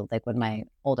matters. So like when my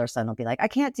older son will be like, I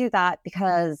can't do that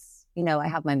because, I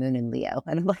have my moon in Leo.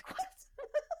 And I'm like, what?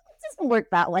 It doesn't work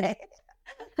that way.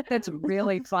 That's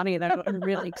really funny. That's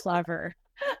really clever.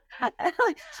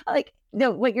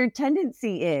 No, what your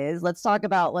tendency is, let's talk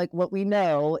about like what we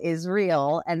know is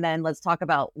real. And then let's talk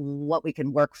about what we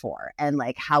can work for and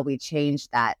like how we change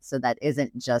that. So that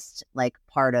isn't just like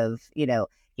part of,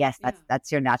 yes,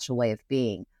 that's your natural way of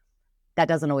being. That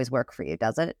doesn't always work for you,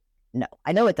 does it? No,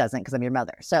 I know it doesn't because I'm your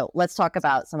mother. So let's talk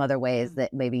about some other ways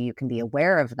that maybe you can be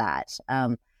aware of that,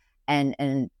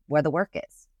 and where the work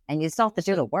is. And you still have to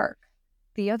do the work.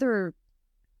 The other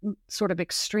sort of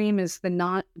extreme is the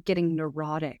not getting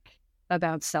neurotic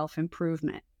about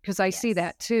self-improvement, because I see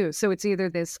that too. So it's either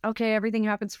this, okay, everything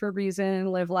happens for a reason,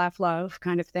 live, laugh, love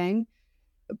kind of thing.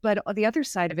 But the other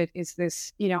side of it is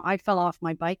this, I fell off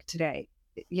my bike today.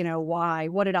 Why?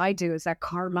 What did I do? Is that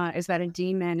karma? Is that a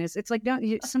demon? It's like, no,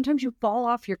 sometimes you fall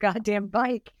off your goddamn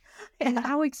bike. And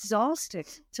how exhausting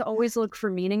to always look for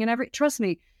meaning in trust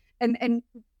me. And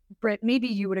Britt, maybe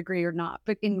you would agree or not,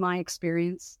 but in my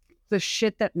experience, the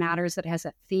shit that matters that has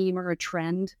a theme or a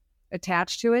trend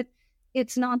attached to it,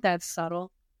 it's not that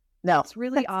subtle. No. It's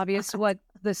really obvious what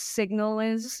the signal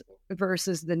is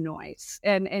versus the noise.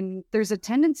 And there's a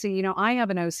tendency, I have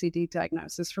an OCD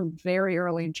diagnosis from very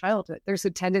early in childhood. There's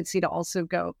a tendency to also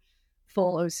go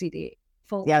full OCD,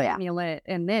 full amulet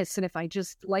and this. And if I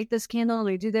just light this candle and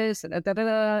I do this and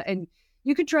and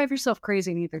you could drive yourself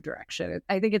crazy in either direction.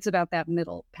 I think it's about that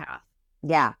middle path.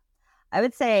 Yeah. I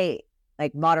would say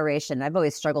like moderation. I've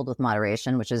always struggled with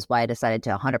moderation, which is why I decided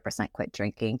to 100% quit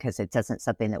drinking, because it isn't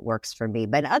something that works for me.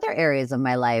 But in other areas of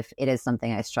my life, it is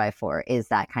something I strive for, is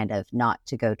that kind of not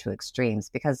to go to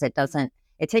extremes, because it does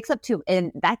take up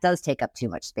too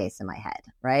much space in my head.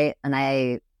 Right. And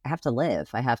I have to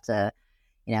live. I have to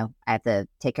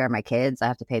take care of my kids. I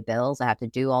have to pay bills. I have to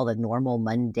do all the normal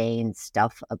mundane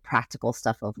stuff, practical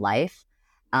stuff of life.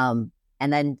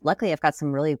 And then luckily I've got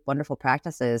some really wonderful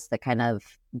practices that kind of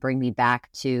bring me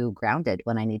back to grounded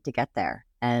when I need to get there.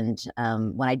 And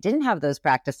when I didn't have those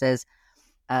practices,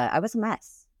 I was a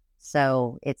mess.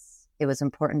 So it was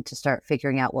important to start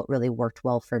figuring out what really worked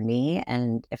well for me.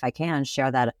 And if I can, share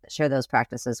those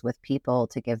practices with people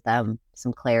to give them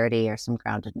some clarity or some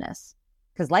groundedness.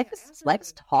 Because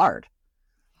life's hard.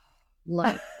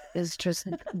 Life is just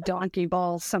donkey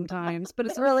balls sometimes, but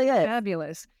it's really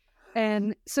fabulous.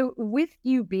 And so with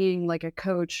you being like a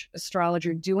coach,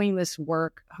 astrologer, doing this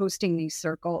work, hosting these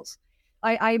circles,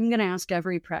 I'm going to ask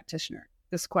every practitioner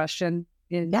this question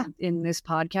in this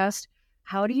podcast.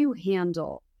 How do you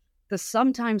handle the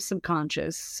sometimes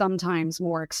subconscious, sometimes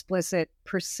more explicit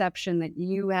perception that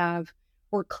you have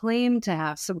or claim to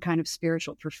have some kind of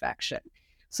spiritual perfection?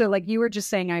 So like you were just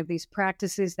saying, I have these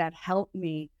practices that help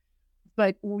me,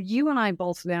 but you and I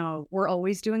both know we're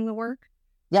always doing the work.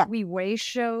 Yeah. We way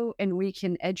show and we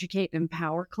can educate and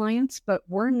empower clients, but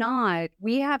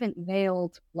we haven't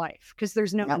nailed life because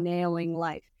there's no nailing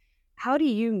life. How do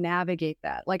you navigate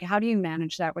that? Like, how do you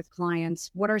manage that with clients?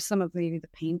 What are some of maybe the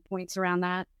pain points around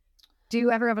that? Do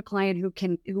you ever have a client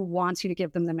who wants you to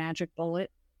give them the magic bullet,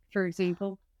 for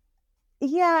example?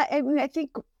 Yeah. I mean, I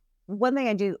think one thing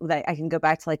I do that I can go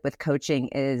back to, like with coaching,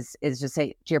 is just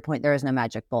say, to your point, there is no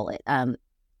magic bullet. A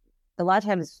lot of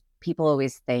times people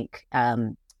always think,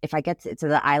 if I get to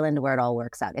the island where it all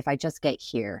works out, if I just get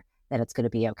here, then it's going to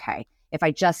be okay. If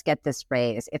I just get this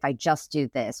raise, if I just do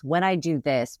this, when I do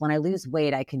this, when I lose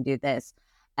weight, I can do this.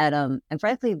 And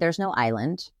frankly, there's no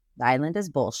island. The island is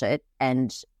bullshit.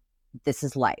 And this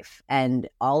is life. And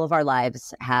all of our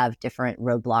lives have different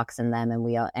roadblocks in them.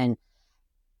 And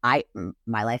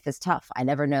my life is tough. I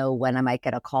never know when I might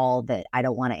get a call that I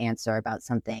don't want to answer about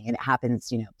something. And it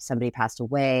happens, somebody passed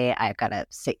away. I've got a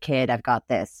sick kid. I've got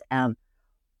this.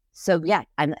 So yeah,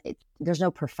 there's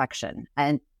no perfection.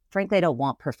 And frankly, I don't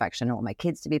want perfection. I don't want my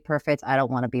kids to be perfect. I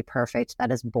don't want to be perfect.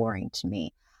 That is boring to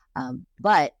me.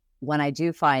 But when I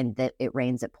do find that it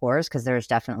rains, it pours, because there's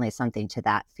definitely something to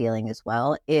that feeling as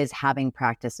well, is having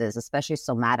practices, especially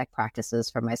somatic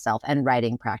practices for myself and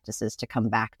writing practices to come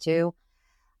back to.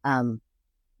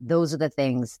 Those are the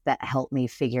things that help me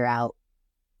figure out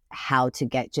how to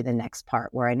get to the next part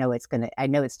where I know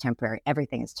it's temporary.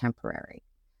 Everything is temporary.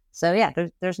 So yeah,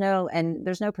 there's no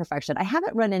perfection. I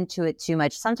haven't run into it too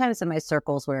much. Sometimes in my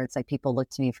circles where it's like people look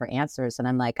to me for answers and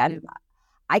I'm like,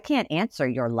 I can't answer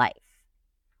your life.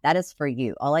 That is for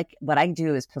you. What I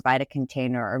do is provide a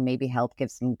container or maybe help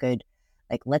give some good,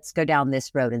 like, let's go down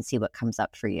this road and see what comes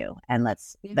up for you. And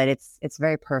but it's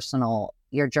very personal.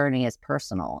 Your journey is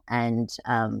personal. And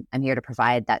I'm here to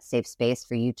provide that safe space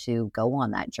for you to go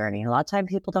on that journey. And a lot of times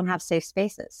people don't have safe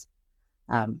spaces.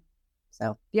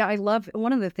 So yeah,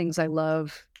 one of the things I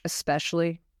love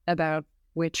especially about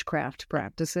witchcraft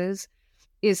practices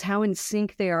is how in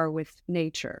sync they are with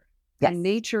nature. Yes. And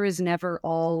nature is never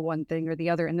all one thing or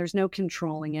the other, and there's no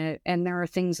controlling it. And there are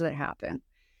things that happen.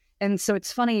 And so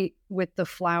it's funny with the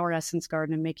flower essence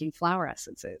garden and making flower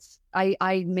essences.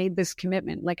 I made this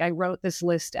commitment. Like, I wrote this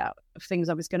list out of things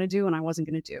I was going to do and I wasn't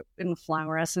going to do in the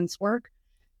flower essence work.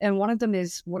 And one of them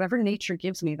is whatever nature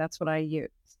gives me, that's what I use.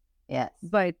 Yes.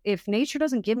 But if nature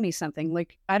doesn't give me something,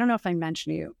 like, I don't know if I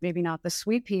mentioned to you, maybe not, the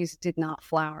sweet peas did not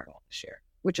flower at all this year,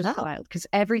 which is wild because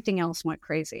everything else went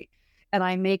crazy. And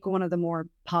I make one of the more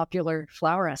popular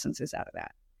flower essences out of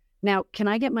that. Now, can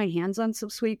I get my hands on some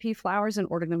sweet pea flowers and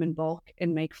order them in bulk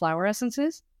and make flower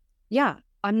essences? Yeah,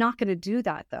 I'm not going to do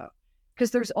that though,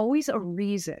 because there's always a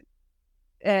reason.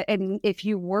 And if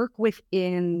you work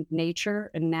within nature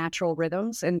and natural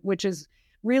rhythms, and which is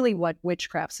really what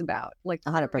witchcraft's about, like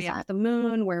 100%. Where are we at the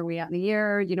moon, where are we at in the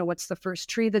year, what's the first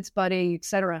tree that's budding,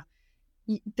 etc.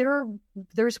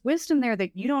 There's wisdom there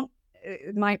that you don't.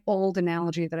 My old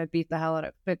analogy that I beat the hell out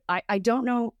of, but I don't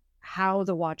know how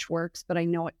the watch works, but I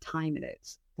know what time it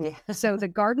is. Yeah. So the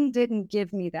garden didn't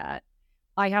give me that.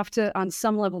 I have to, on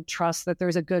some level, trust that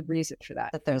there's a good reason for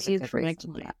that. That there's a good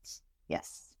reason for that.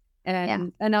 Yes.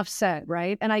 And enough said,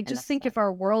 right? And I just think if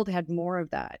our world had more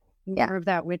of that, of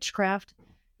that witchcraft,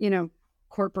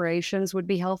 corporations would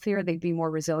be healthier. They'd be more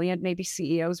resilient. Maybe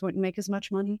CEOs wouldn't make as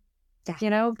much money,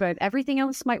 but everything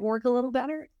else might work a little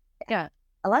better. Yeah.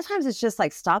 A lot of times it's just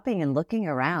like stopping and looking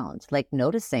around, like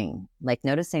noticing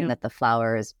that the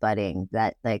flower is budding,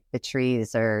 that like the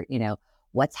trees are,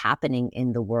 what's happening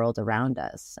in the world around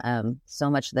us. So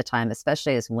much of the time,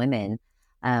 especially as women,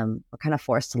 we're kind of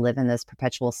forced to live in this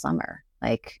perpetual summer.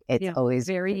 Like it's always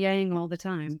very yang all the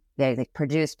time. They like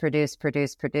produce.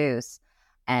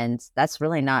 And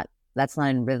that's not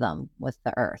in rhythm with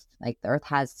the earth. Like the earth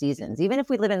has seasons. Even if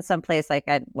we live in some place like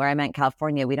where I'm at in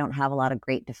California, we don't have a lot of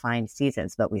great defined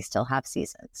seasons, but we still have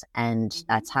seasons. And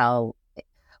that's how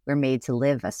we're made to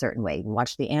live a certain way. You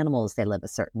watch the animals, they live a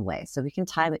certain way. So we can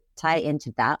tie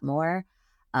into that more,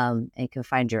 and you can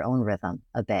find your own rhythm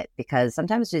a bit, because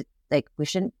sometimes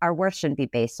our worth shouldn't be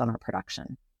based on our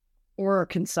production. Or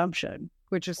consumption,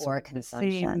 which is the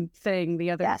same thing,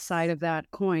 the other side of that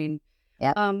coin.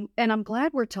 Yep. And I'm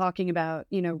glad we're talking about,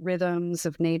 rhythms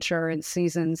of nature and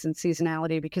seasons and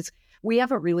seasonality, because we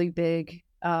have a really big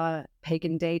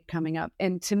pagan date coming up.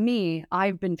 And to me,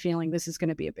 I've been feeling this is going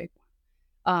to be a big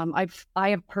one. I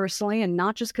have personally, and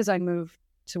not just because I moved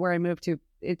to where I moved to,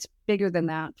 it's bigger than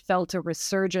that, felt a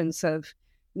resurgence of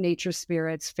nature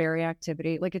spirits, fairy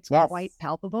activity. Like it's quite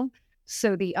palpable.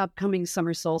 So the upcoming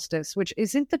summer solstice, which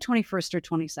isn't the 21st or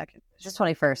 22nd. It's the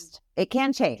 21st. It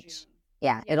can change.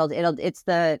 Yeah, it's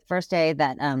the first day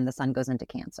that the sun goes into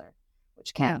Cancer.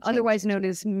 which can't change. Otherwise known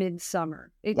as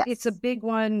midsummer. Yes. It's a big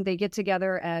one. They get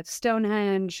together at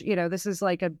Stonehenge. This is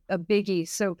like a biggie.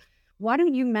 So why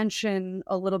don't you mention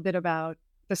a little bit about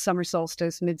the summer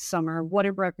solstice, midsummer, what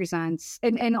it represents,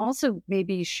 and also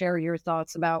maybe share your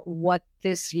thoughts about what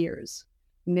this year's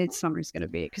midsummer is going to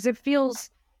be, because it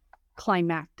feels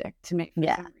climactic to me for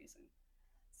some reason.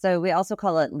 So we also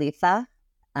call it Litha.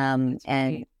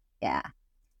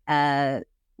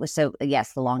 So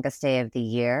yes, the longest day of the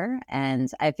year. And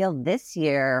I feel this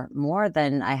year more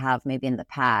than I have maybe in the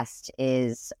past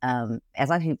is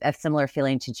as I have a similar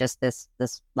feeling to just this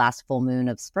last full moon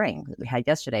of spring that we had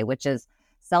yesterday, which is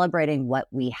celebrating what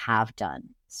we have done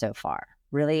so far,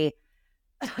 really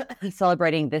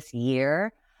celebrating this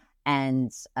year.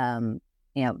 And,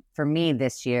 for me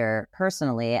this year,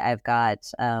 personally, I've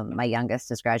got my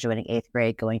youngest is graduating 8th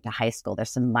grade, going to high school.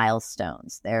 There's some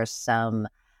milestones. There's some,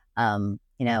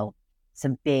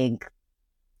 some big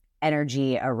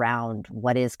energy around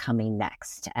what is coming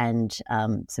next, and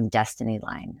some destiny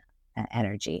line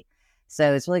energy.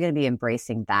 So it's really going to be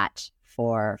embracing that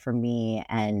for me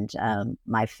and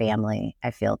my family,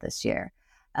 I feel, this year.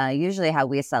 Usually how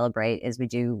we celebrate is we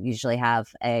do usually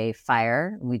have a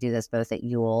fire. We do this both at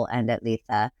Yule and at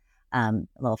Litha, a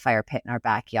little fire pit in our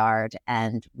backyard.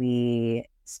 And we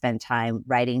spend time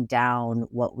writing down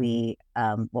what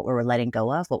we're letting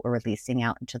go of, what we're releasing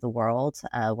out into the world,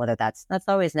 whether that's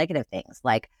always negative things.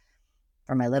 Like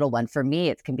for my little one, for me,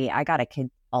 it can be, I got a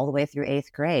kid all the way through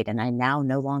 8th grade, and I now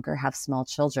no longer have small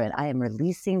children. I am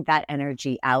releasing that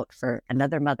energy out for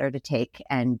another mother to take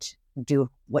and do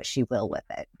what she will with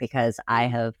it, because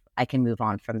I can move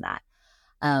on from that.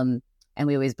 And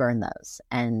we always burn those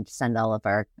and send all of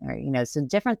our so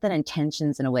different than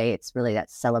intentions in a way, it's really that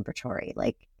celebratory,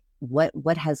 like what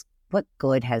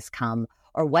good has come,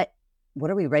 or what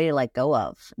are we ready to let go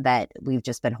of that we've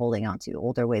just been holding on to,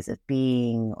 older ways of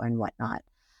being and whatnot.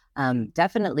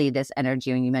 Definitely this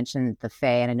energy, when you mentioned the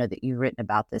Fae, and I know that you've written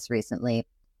about this recently,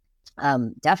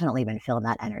 definitely been feeling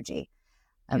that energy.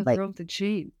 Like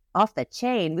off the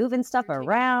chain, moving stuff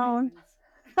around.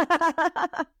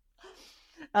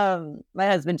 My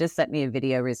husband just sent me a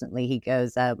video recently. He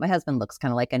goes, my husband looks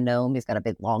kind of like a gnome. He's got a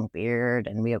big long beard,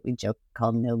 and we joke, call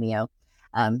him Gnomeo.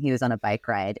 He was on a bike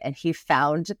ride, and he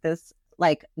found this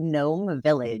like gnome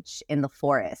village in the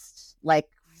forest, like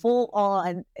full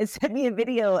on. It sent me a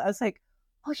video. I was like,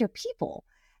 oh, you're people.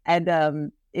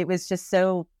 And it was just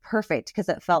so perfect, because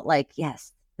it felt like,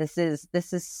 yes, this is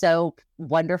so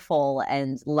wonderful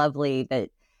and lovely, that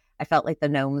I felt like the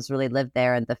gnomes really lived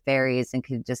there, and the fairies, and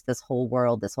just this whole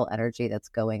world, this whole energy that's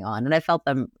going on. And I felt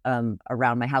them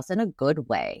around my house in a good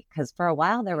way, because for a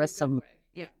while there was some,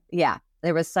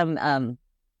 there was some kind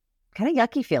of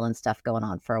yucky feeling stuff going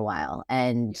on for a while,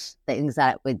 and things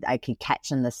that I could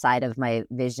catch in the side of my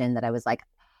vision that I was like,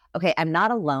 okay, I'm not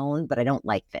alone, but I don't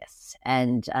like this.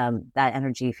 And that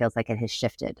energy feels like it has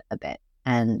shifted a bit,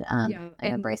 and I'm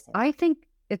embracing it. I think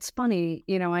it's funny,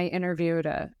 I interviewed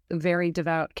a very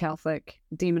devout Catholic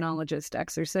demonologist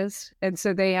exorcist. And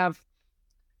so they have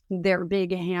their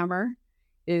big hammer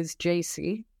is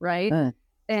JC, right?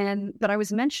 But I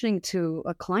was mentioning to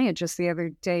a client just the other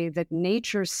day that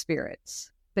nature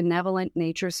spirits, benevolent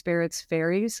nature spirits,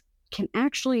 fairies, can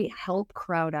actually help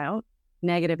crowd out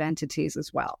negative entities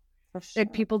as well. Sure.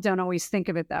 And people don't always think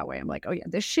of it that way. I'm like, oh yeah,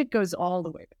 this shit goes all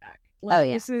the way back.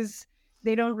 Like,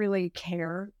 they don't really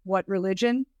care what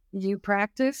religion you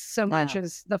practice so much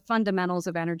as the fundamentals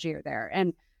of energy are there.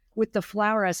 And with the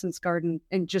flower essence garden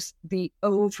and just the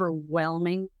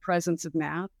overwhelming presence of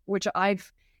Matt, which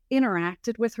I've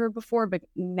interacted with her before, but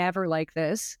never like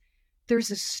this, there's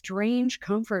a strange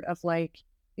comfort of like,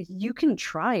 you can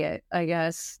try it, I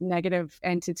guess, negative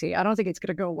entity. I don't think it's going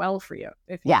to go well for you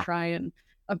if you try and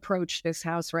approach this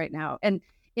house right now. And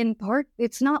in part,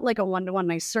 it's not like a one-to-one.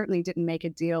 I certainly didn't make a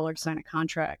deal or sign a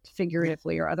contract,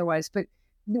 figuratively or otherwise. But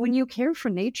when you care for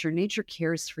nature, nature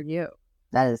cares for you.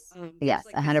 That is, yes,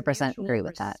 100% agree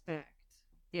with that.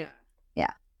 Yeah.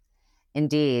 Yeah,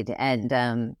 indeed.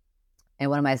 And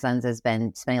one of my sons has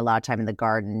been spending a lot of time in the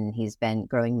garden. He's been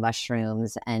growing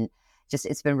mushrooms, and just,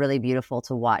 it's been really beautiful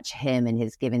to watch him and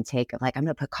his give and take of like, I'm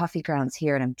going to put coffee grounds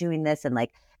here and I'm doing this, and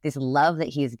like this love that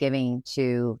he's giving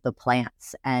to the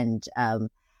plants. And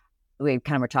we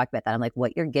kind of were talking about that. I'm like,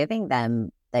 what you're giving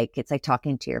them, like, it's like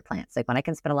talking to your plants. Like when I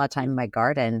can spend a lot of time in my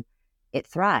garden, it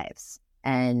thrives.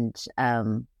 And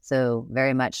so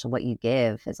very much what you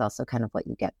give is also kind of what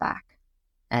you get back.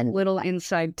 And little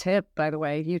inside tip, by the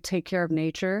way, you take care of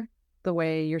nature the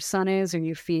way your son is, or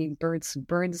you feed birds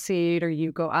bird seed, or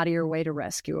you go out of your way to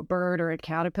rescue a bird or a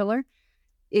caterpillar.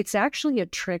 It's actually a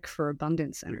trick for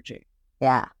abundance energy.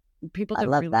 Yeah. People I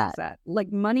don't love realize that. that.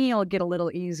 Like money will get a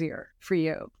little easier for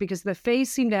you because the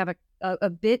fays seem to have a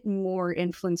bit more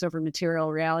influence over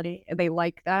material reality. They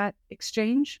like that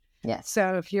exchange. Yes.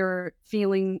 So if you're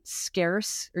feeling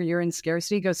scarce or you're in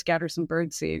scarcity, go scatter some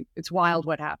birdseed. It's wild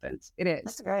what happens. It is.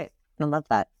 That's great. I love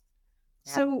that.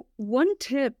 Yeah. So one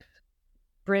tip,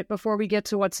 Britt, before we get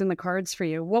to what's in the cards for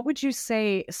you, what would you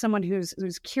say someone who's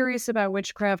curious about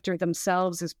witchcraft or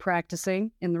themselves is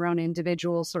practicing in their own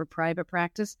individual sort of private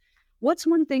practice? What's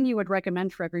one thing you would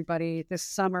recommend for everybody this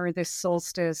summer, this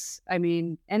solstice? I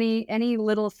mean, any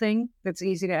little thing that's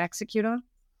easy to execute on?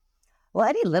 Well,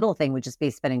 any little thing would just be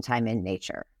spending time in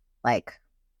nature. Like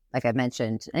I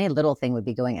mentioned, any little thing would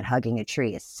be going and hugging a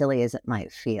tree, as silly as it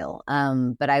might feel.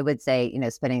 But I would say,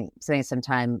 spending some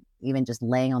time even just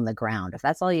laying on the ground. If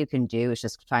that's all you can do is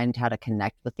just find how to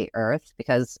connect with the earth,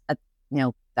 because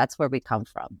that's where we come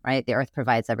from, right? The earth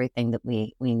provides everything that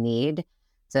we need.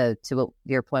 So to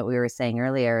your point we were saying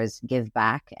earlier is give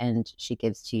back and she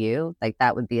gives to you. Like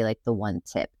that would be like the one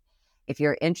tip. If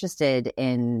you're interested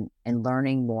in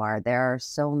learning more, there are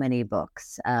so many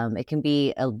books. It can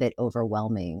be a bit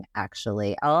overwhelming,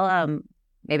 actually. I'll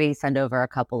maybe send over a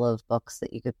couple of books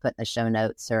that you could put in the show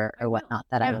notes or whatnot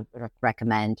that I would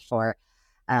recommend for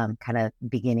kind of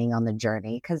beginning on the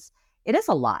journey, because it is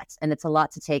a lot and it's a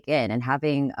lot to take in, and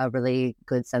having a really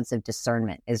good sense of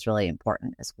discernment is really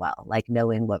important as well. Like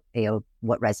knowing what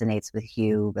resonates with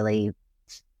you really,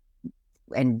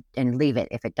 and leave it.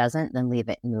 If it doesn't, then leave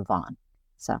it and move on.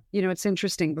 So, it's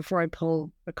interesting before I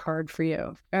pull a card for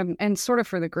you and sort of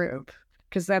for the group,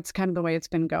 because that's kind of the way it's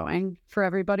been going for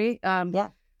everybody.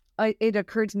 It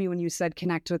occurred to me when you said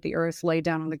connect with the earth, lay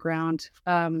down on the ground.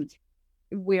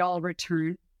 We all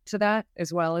return to that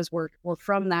as well as we're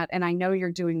from that. And I know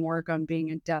you're doing work on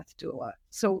being a death doula.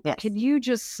 So yes. Could you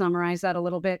just summarize that a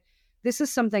little bit? This is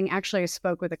something, actually, I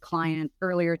spoke with a client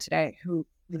earlier today who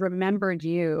remembered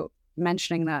you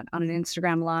mentioning that on an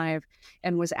Instagram live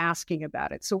and was asking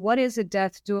about it. So what is a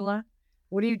death doula?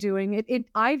 What are you doing?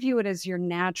 I view it as your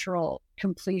natural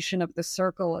completion of the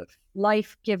circle of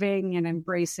life giving and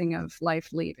embracing of life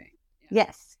leaving. Yeah.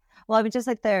 Yes. Well, I mean, just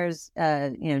like there's,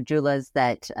 doulas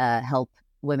that help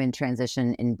women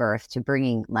transition in birth to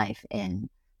bringing life in,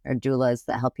 or doulas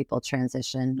that help people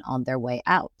transition on their way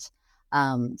out.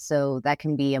 So that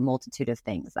can be a multitude of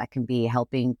things. That can be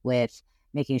helping with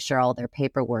making sure all their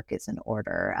paperwork is in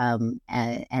order,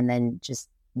 and then just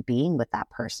being with that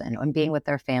person and being with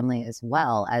their family as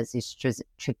well as you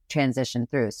transition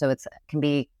through. So it can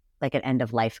be like an end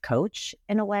of life coach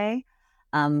in a way.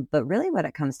 But really what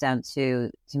it comes down to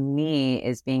me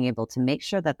is being able to make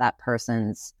sure that that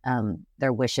person's,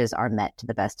 their wishes are met to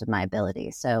the best of my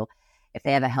ability. So if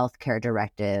they have a healthcare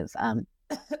directive,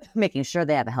 making sure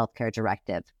they have a healthcare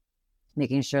directive,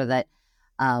 making sure that,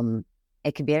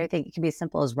 it could be anything. It can be as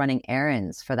simple as running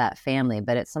errands for that family,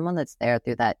 but it's someone that's there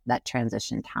through that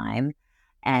transition time,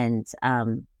 and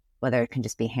whether it can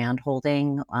just be hand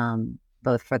holding,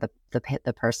 both for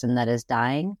the person that is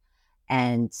dying,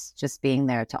 and just being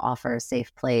there to offer a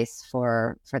safe place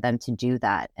for them to do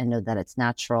that and know that it's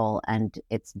natural and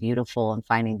it's beautiful, and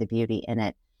finding the beauty in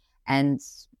it, and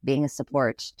being a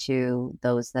support to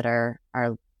those that are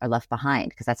left behind,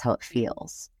 because that's how it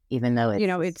feels, even though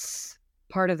it's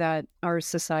part of that, our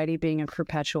society being a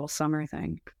perpetual summer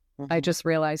thing. Mm-hmm. I just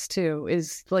realized too,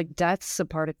 is like death's a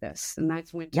part of this, and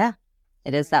that's winter. Yeah,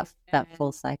 it is that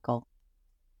full cycle.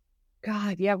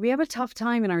 God, yeah, we have a tough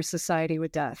time in our society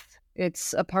with death.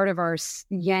 It's a part of our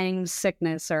yang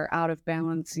sickness, our out of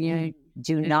balance yang.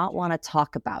 Do not want to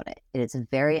talk about it. It is a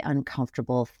very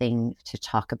uncomfortable thing to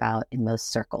talk about in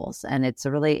most circles, and it's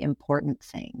a really important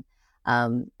thing.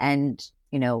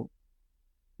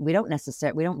 We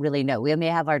don't really know. We may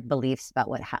have our beliefs about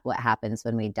what happens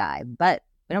when we die, but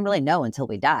we don't really know until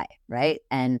we die, right?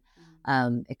 And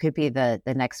it could be the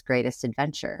next greatest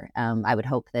adventure. I would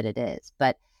hope that it is,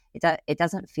 but it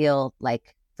doesn't feel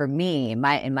like, for me, in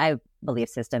my belief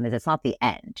system, is it's not the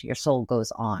end. Your soul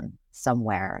goes on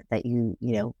somewhere, that you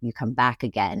come back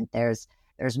again. There's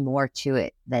more to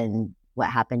it than what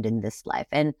happened in this life.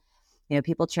 And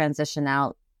people transition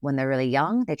out when they're really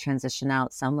young. They transition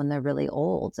out some when they're really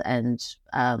old, and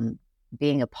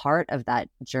being a part of that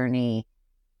journey,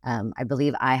 I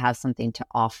believe I have something to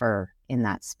offer in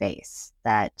that space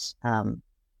that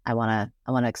I want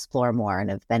to explore more, and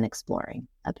have been exploring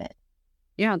a bit.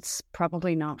 Yeah, it's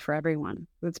probably not for everyone.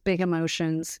 It's big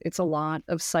emotions. It's a lot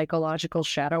of psychological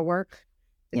shadow work.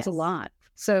 It's a lot.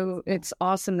 So it's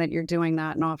awesome that you're doing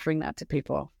that and offering that to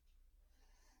people.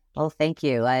 Well, thank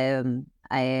you.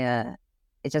 I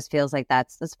it just feels like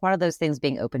that's part of those things,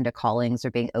 being open to callings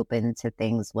or being open to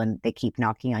things when they keep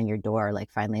knocking on your door,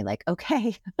 like finally like,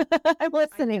 okay, I'm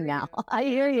listening now. I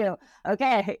hear you.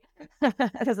 Okay.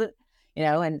 Because,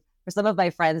 and for some of my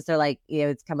friends, they're like,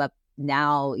 it's come up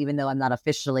now, even though I'm not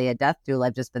officially a death doula,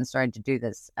 I've just been starting to do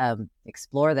this,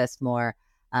 explore this more,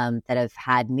 that have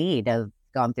had need of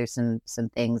gone through some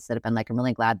things that have been like, I'm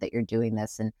really glad that you're doing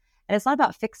this. And it's not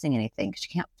about fixing anything, because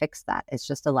you can't fix that. It's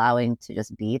just allowing to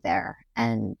just be there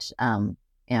and,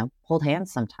 hold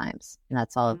hands sometimes. And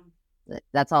that's all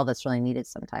that's really needed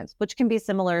sometimes, which can be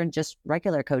similar in just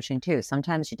regular coaching too.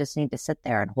 Sometimes you just need to sit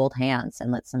there and hold hands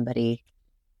and let somebody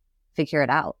figure it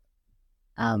out.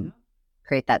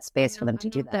 Create that space for them to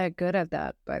do that. I'm not that good at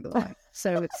that, by the way.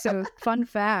 So fun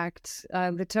fact,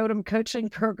 the totem coaching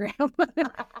program.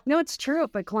 No, it's true.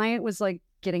 If a client was like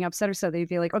getting upset or so, they'd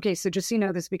be like, okay, so just so you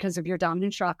know, this because of your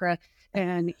dominant chakra,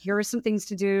 and here are some things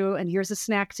to do, and here's a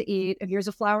snack to eat, and here's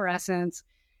a flower essence.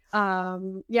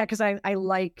 Because I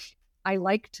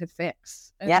like to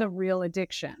fix. It's a real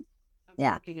addiction.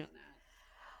 I'm working on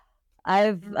that.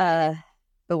 I've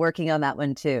been working on that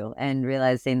one too, and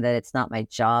realizing that it's not my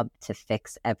job to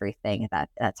fix everything.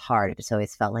 That's hard. It's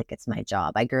always felt like it's my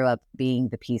job. I grew up being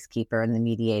the peacekeeper and the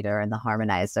mediator and the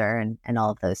harmonizer and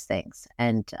all of those things.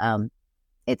 And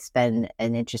it's been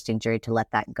an interesting journey to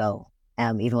let that go,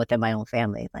 even within my own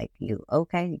family. Like, you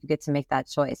get to make that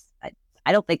choice.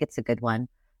 I don't think it's a good one,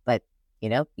 but you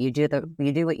do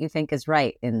what you think is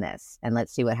right in this, and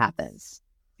let's see what happens.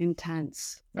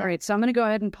 Intense. All right, so I'm going to go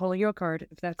ahead and pull your card,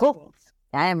 if that's cool.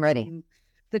 I am ready.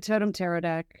 The Totem Tarot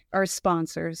deck, our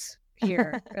sponsors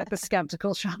here at the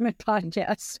Skeptical Shaman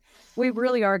podcast. We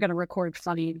really are going to record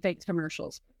funny fake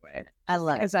commercials. I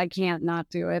love it. Because I can't not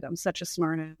do it. I'm such a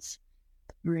smartass.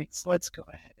 All right, so let's go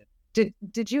ahead.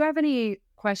 Did you have any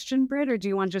question, Britt, or do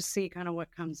you want to just see kind of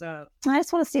what comes up? I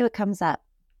just want to see what comes up.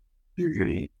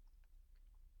 Great.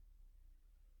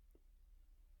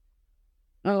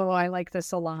 Oh, I like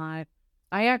this a lot.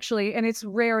 I actually, and it's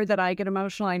rare that I get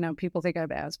emotional. I know people think I have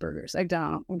Asperger's. I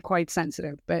don't. I'm quite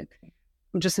sensitive, but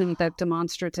I'm just not that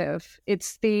demonstrative.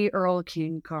 It's the Earl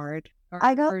King card,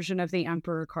 our version of the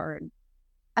Emperor card.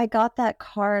 I got that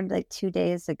card like 2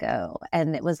 days ago,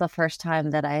 and it was the first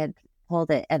time that I had pulled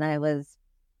it, and I was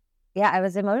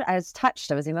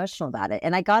touched. I was emotional about it,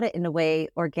 and I got it in a way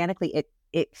organically.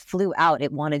 It flew out.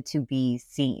 It wanted to be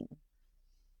seen.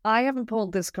 I haven't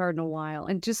pulled this card in a while,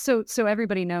 and just so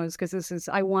everybody knows, because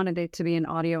I wanted it to be an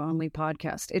audio only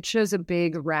podcast. It shows a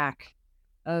big rack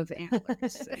of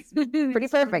antlers. Pretty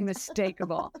perfect,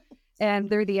 unmistakable, and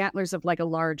they're the antlers of like a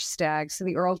large stag. So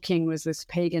the Earl King was this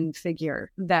pagan figure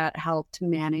that helped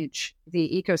manage the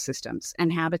ecosystems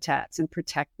and habitats and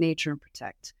protect nature and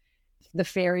protect the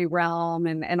fairy realm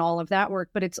and all of that work.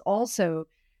 But it's also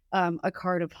a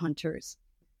card of hunters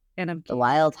and of the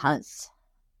wild hunts.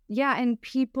 Yeah, and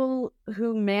people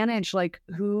who manage, like,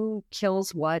 who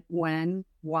kills what, when,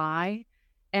 why,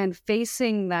 and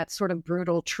facing that sort of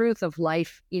brutal truth of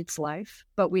life eats life,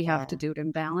 but we have to do it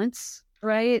in balance,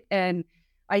 right? And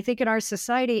I think in our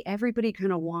society, everybody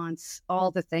kind of wants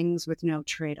all the things with no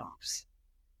trade-offs.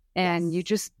 And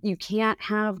you can't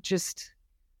have just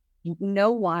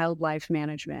no wildlife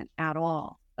management at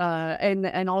all.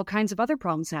 And all kinds of other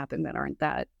problems happen that aren't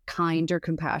that kind or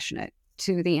compassionate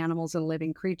to the animals and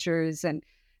living creatures. And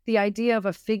the idea of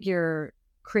a figure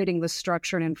creating the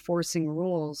structure and enforcing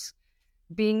rules,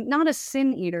 being not a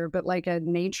sin eater, but like a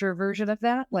nature version of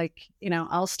that. Like,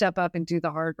 I'll step up and do the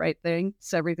hard right thing,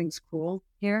 so everything's cool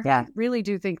here. Yeah. I really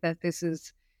do think that this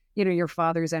is, your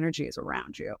father's energy is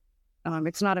around you.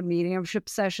 It's not a mediumship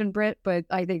session, Britt, but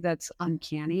I think that's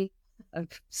uncanny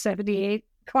of 78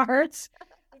 cards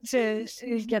to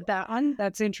get that one.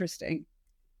 That's interesting.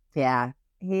 Yeah.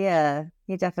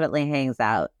 He definitely hangs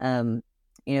out. One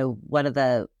of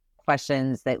the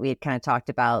questions that we had kind of talked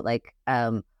about, like,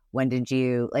 when did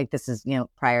you, like, this is,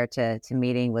 prior to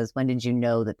meeting, was when did you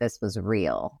know that this was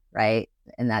real, right?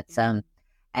 And that's, and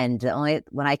the only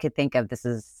one I could think of,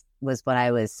 was when I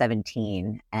was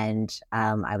 17, and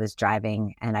I was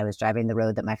driving the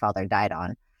road that my father died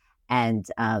on, and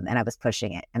I was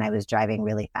pushing it, and I was driving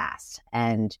really fast,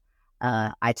 and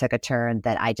I took a turn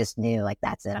that I just knew, like,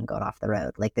 that's it. I'm going off the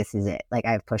road. Like, this is it. Like,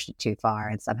 I've pushed it too far.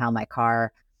 And somehow my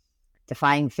car,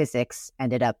 defying physics,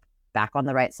 ended up back on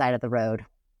the right side of the road.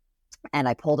 And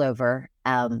I pulled over,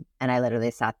 and I literally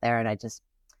sat there, and I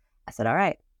said, all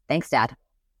right, thanks, Dad.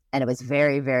 And it was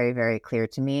very, very, very clear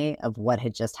to me of what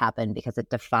had just happened, because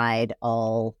it defied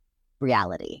all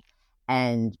reality.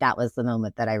 And that was the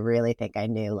moment that I really think I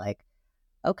knew, like,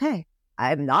 okay,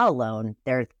 I'm not alone.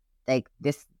 There's like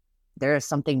this there is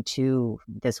something to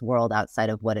this world outside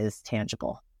of what is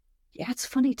tangible. Yeah, it's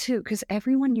funny too, because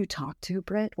everyone you talk to,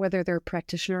 Britt, whether they're a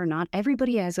practitioner or not,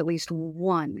 everybody has at least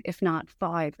one, if not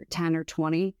 5 or 10 or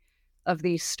 20 of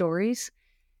these stories.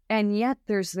 And yet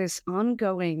there's this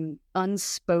ongoing,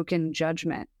 unspoken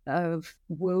judgment of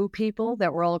woo people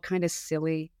that we're all kind of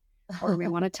silly, or we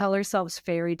want to tell ourselves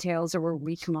fairy tales, or we're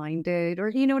weak-minded, or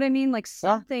you know what I mean? Like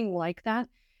something like that.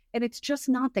 And it's just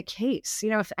not the case.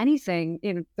 If anything,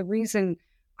 the reason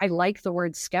I like the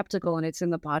word skeptical, and it's in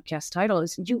the podcast title,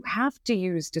 is you have to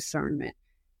use discernment.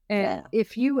 And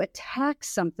if you attack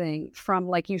something from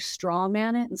like you straw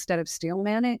man it instead of steel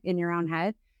man it in your own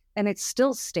head, and it's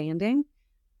still standing,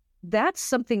 that's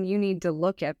something you need to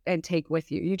look at and take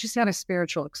with you. You just had a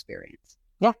spiritual experience.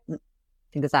 Yeah,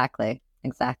 exactly.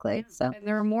 Yeah. So, and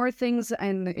there are more things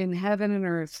in heaven and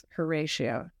earth,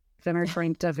 Horatio, than are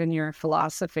dreamt of in your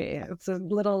philosophy. It's a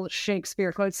little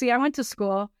Shakespeare quote. See, I went to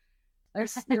school.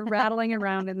 You're rattling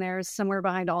around in there somewhere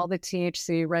behind all the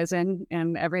THC resin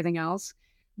and everything else.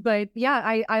 But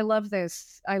yeah, I love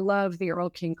this. I love the Earl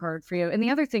King card for you. And the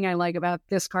other thing I like about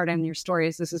this card and your story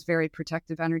is this is very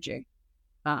protective energy.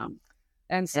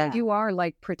 And so you are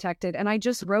like protected. And I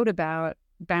just wrote about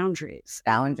boundaries.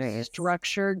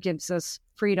 Structure gives us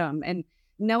freedom. And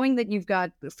knowing that you've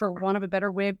got, for want of a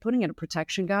better way of putting it, a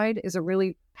protection guide is a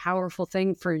really powerful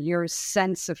thing for your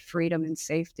sense of freedom and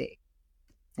safety.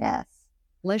 Yes.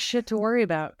 Less shit to worry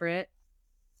about, Britt.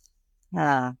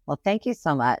 Well, thank you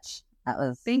so much.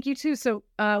 Thank you too. So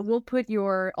we'll put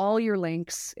all your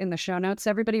links in the show notes.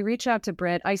 Everybody reach out to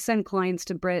Britt. I send clients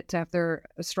to Britt to have their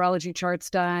astrology charts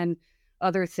done,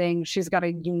 other things. She's got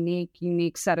a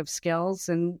unique set of skills.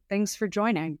 And thanks for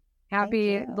joining.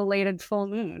 Happy belated full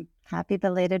moon. Happy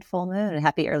belated full moon and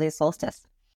happy early solstice.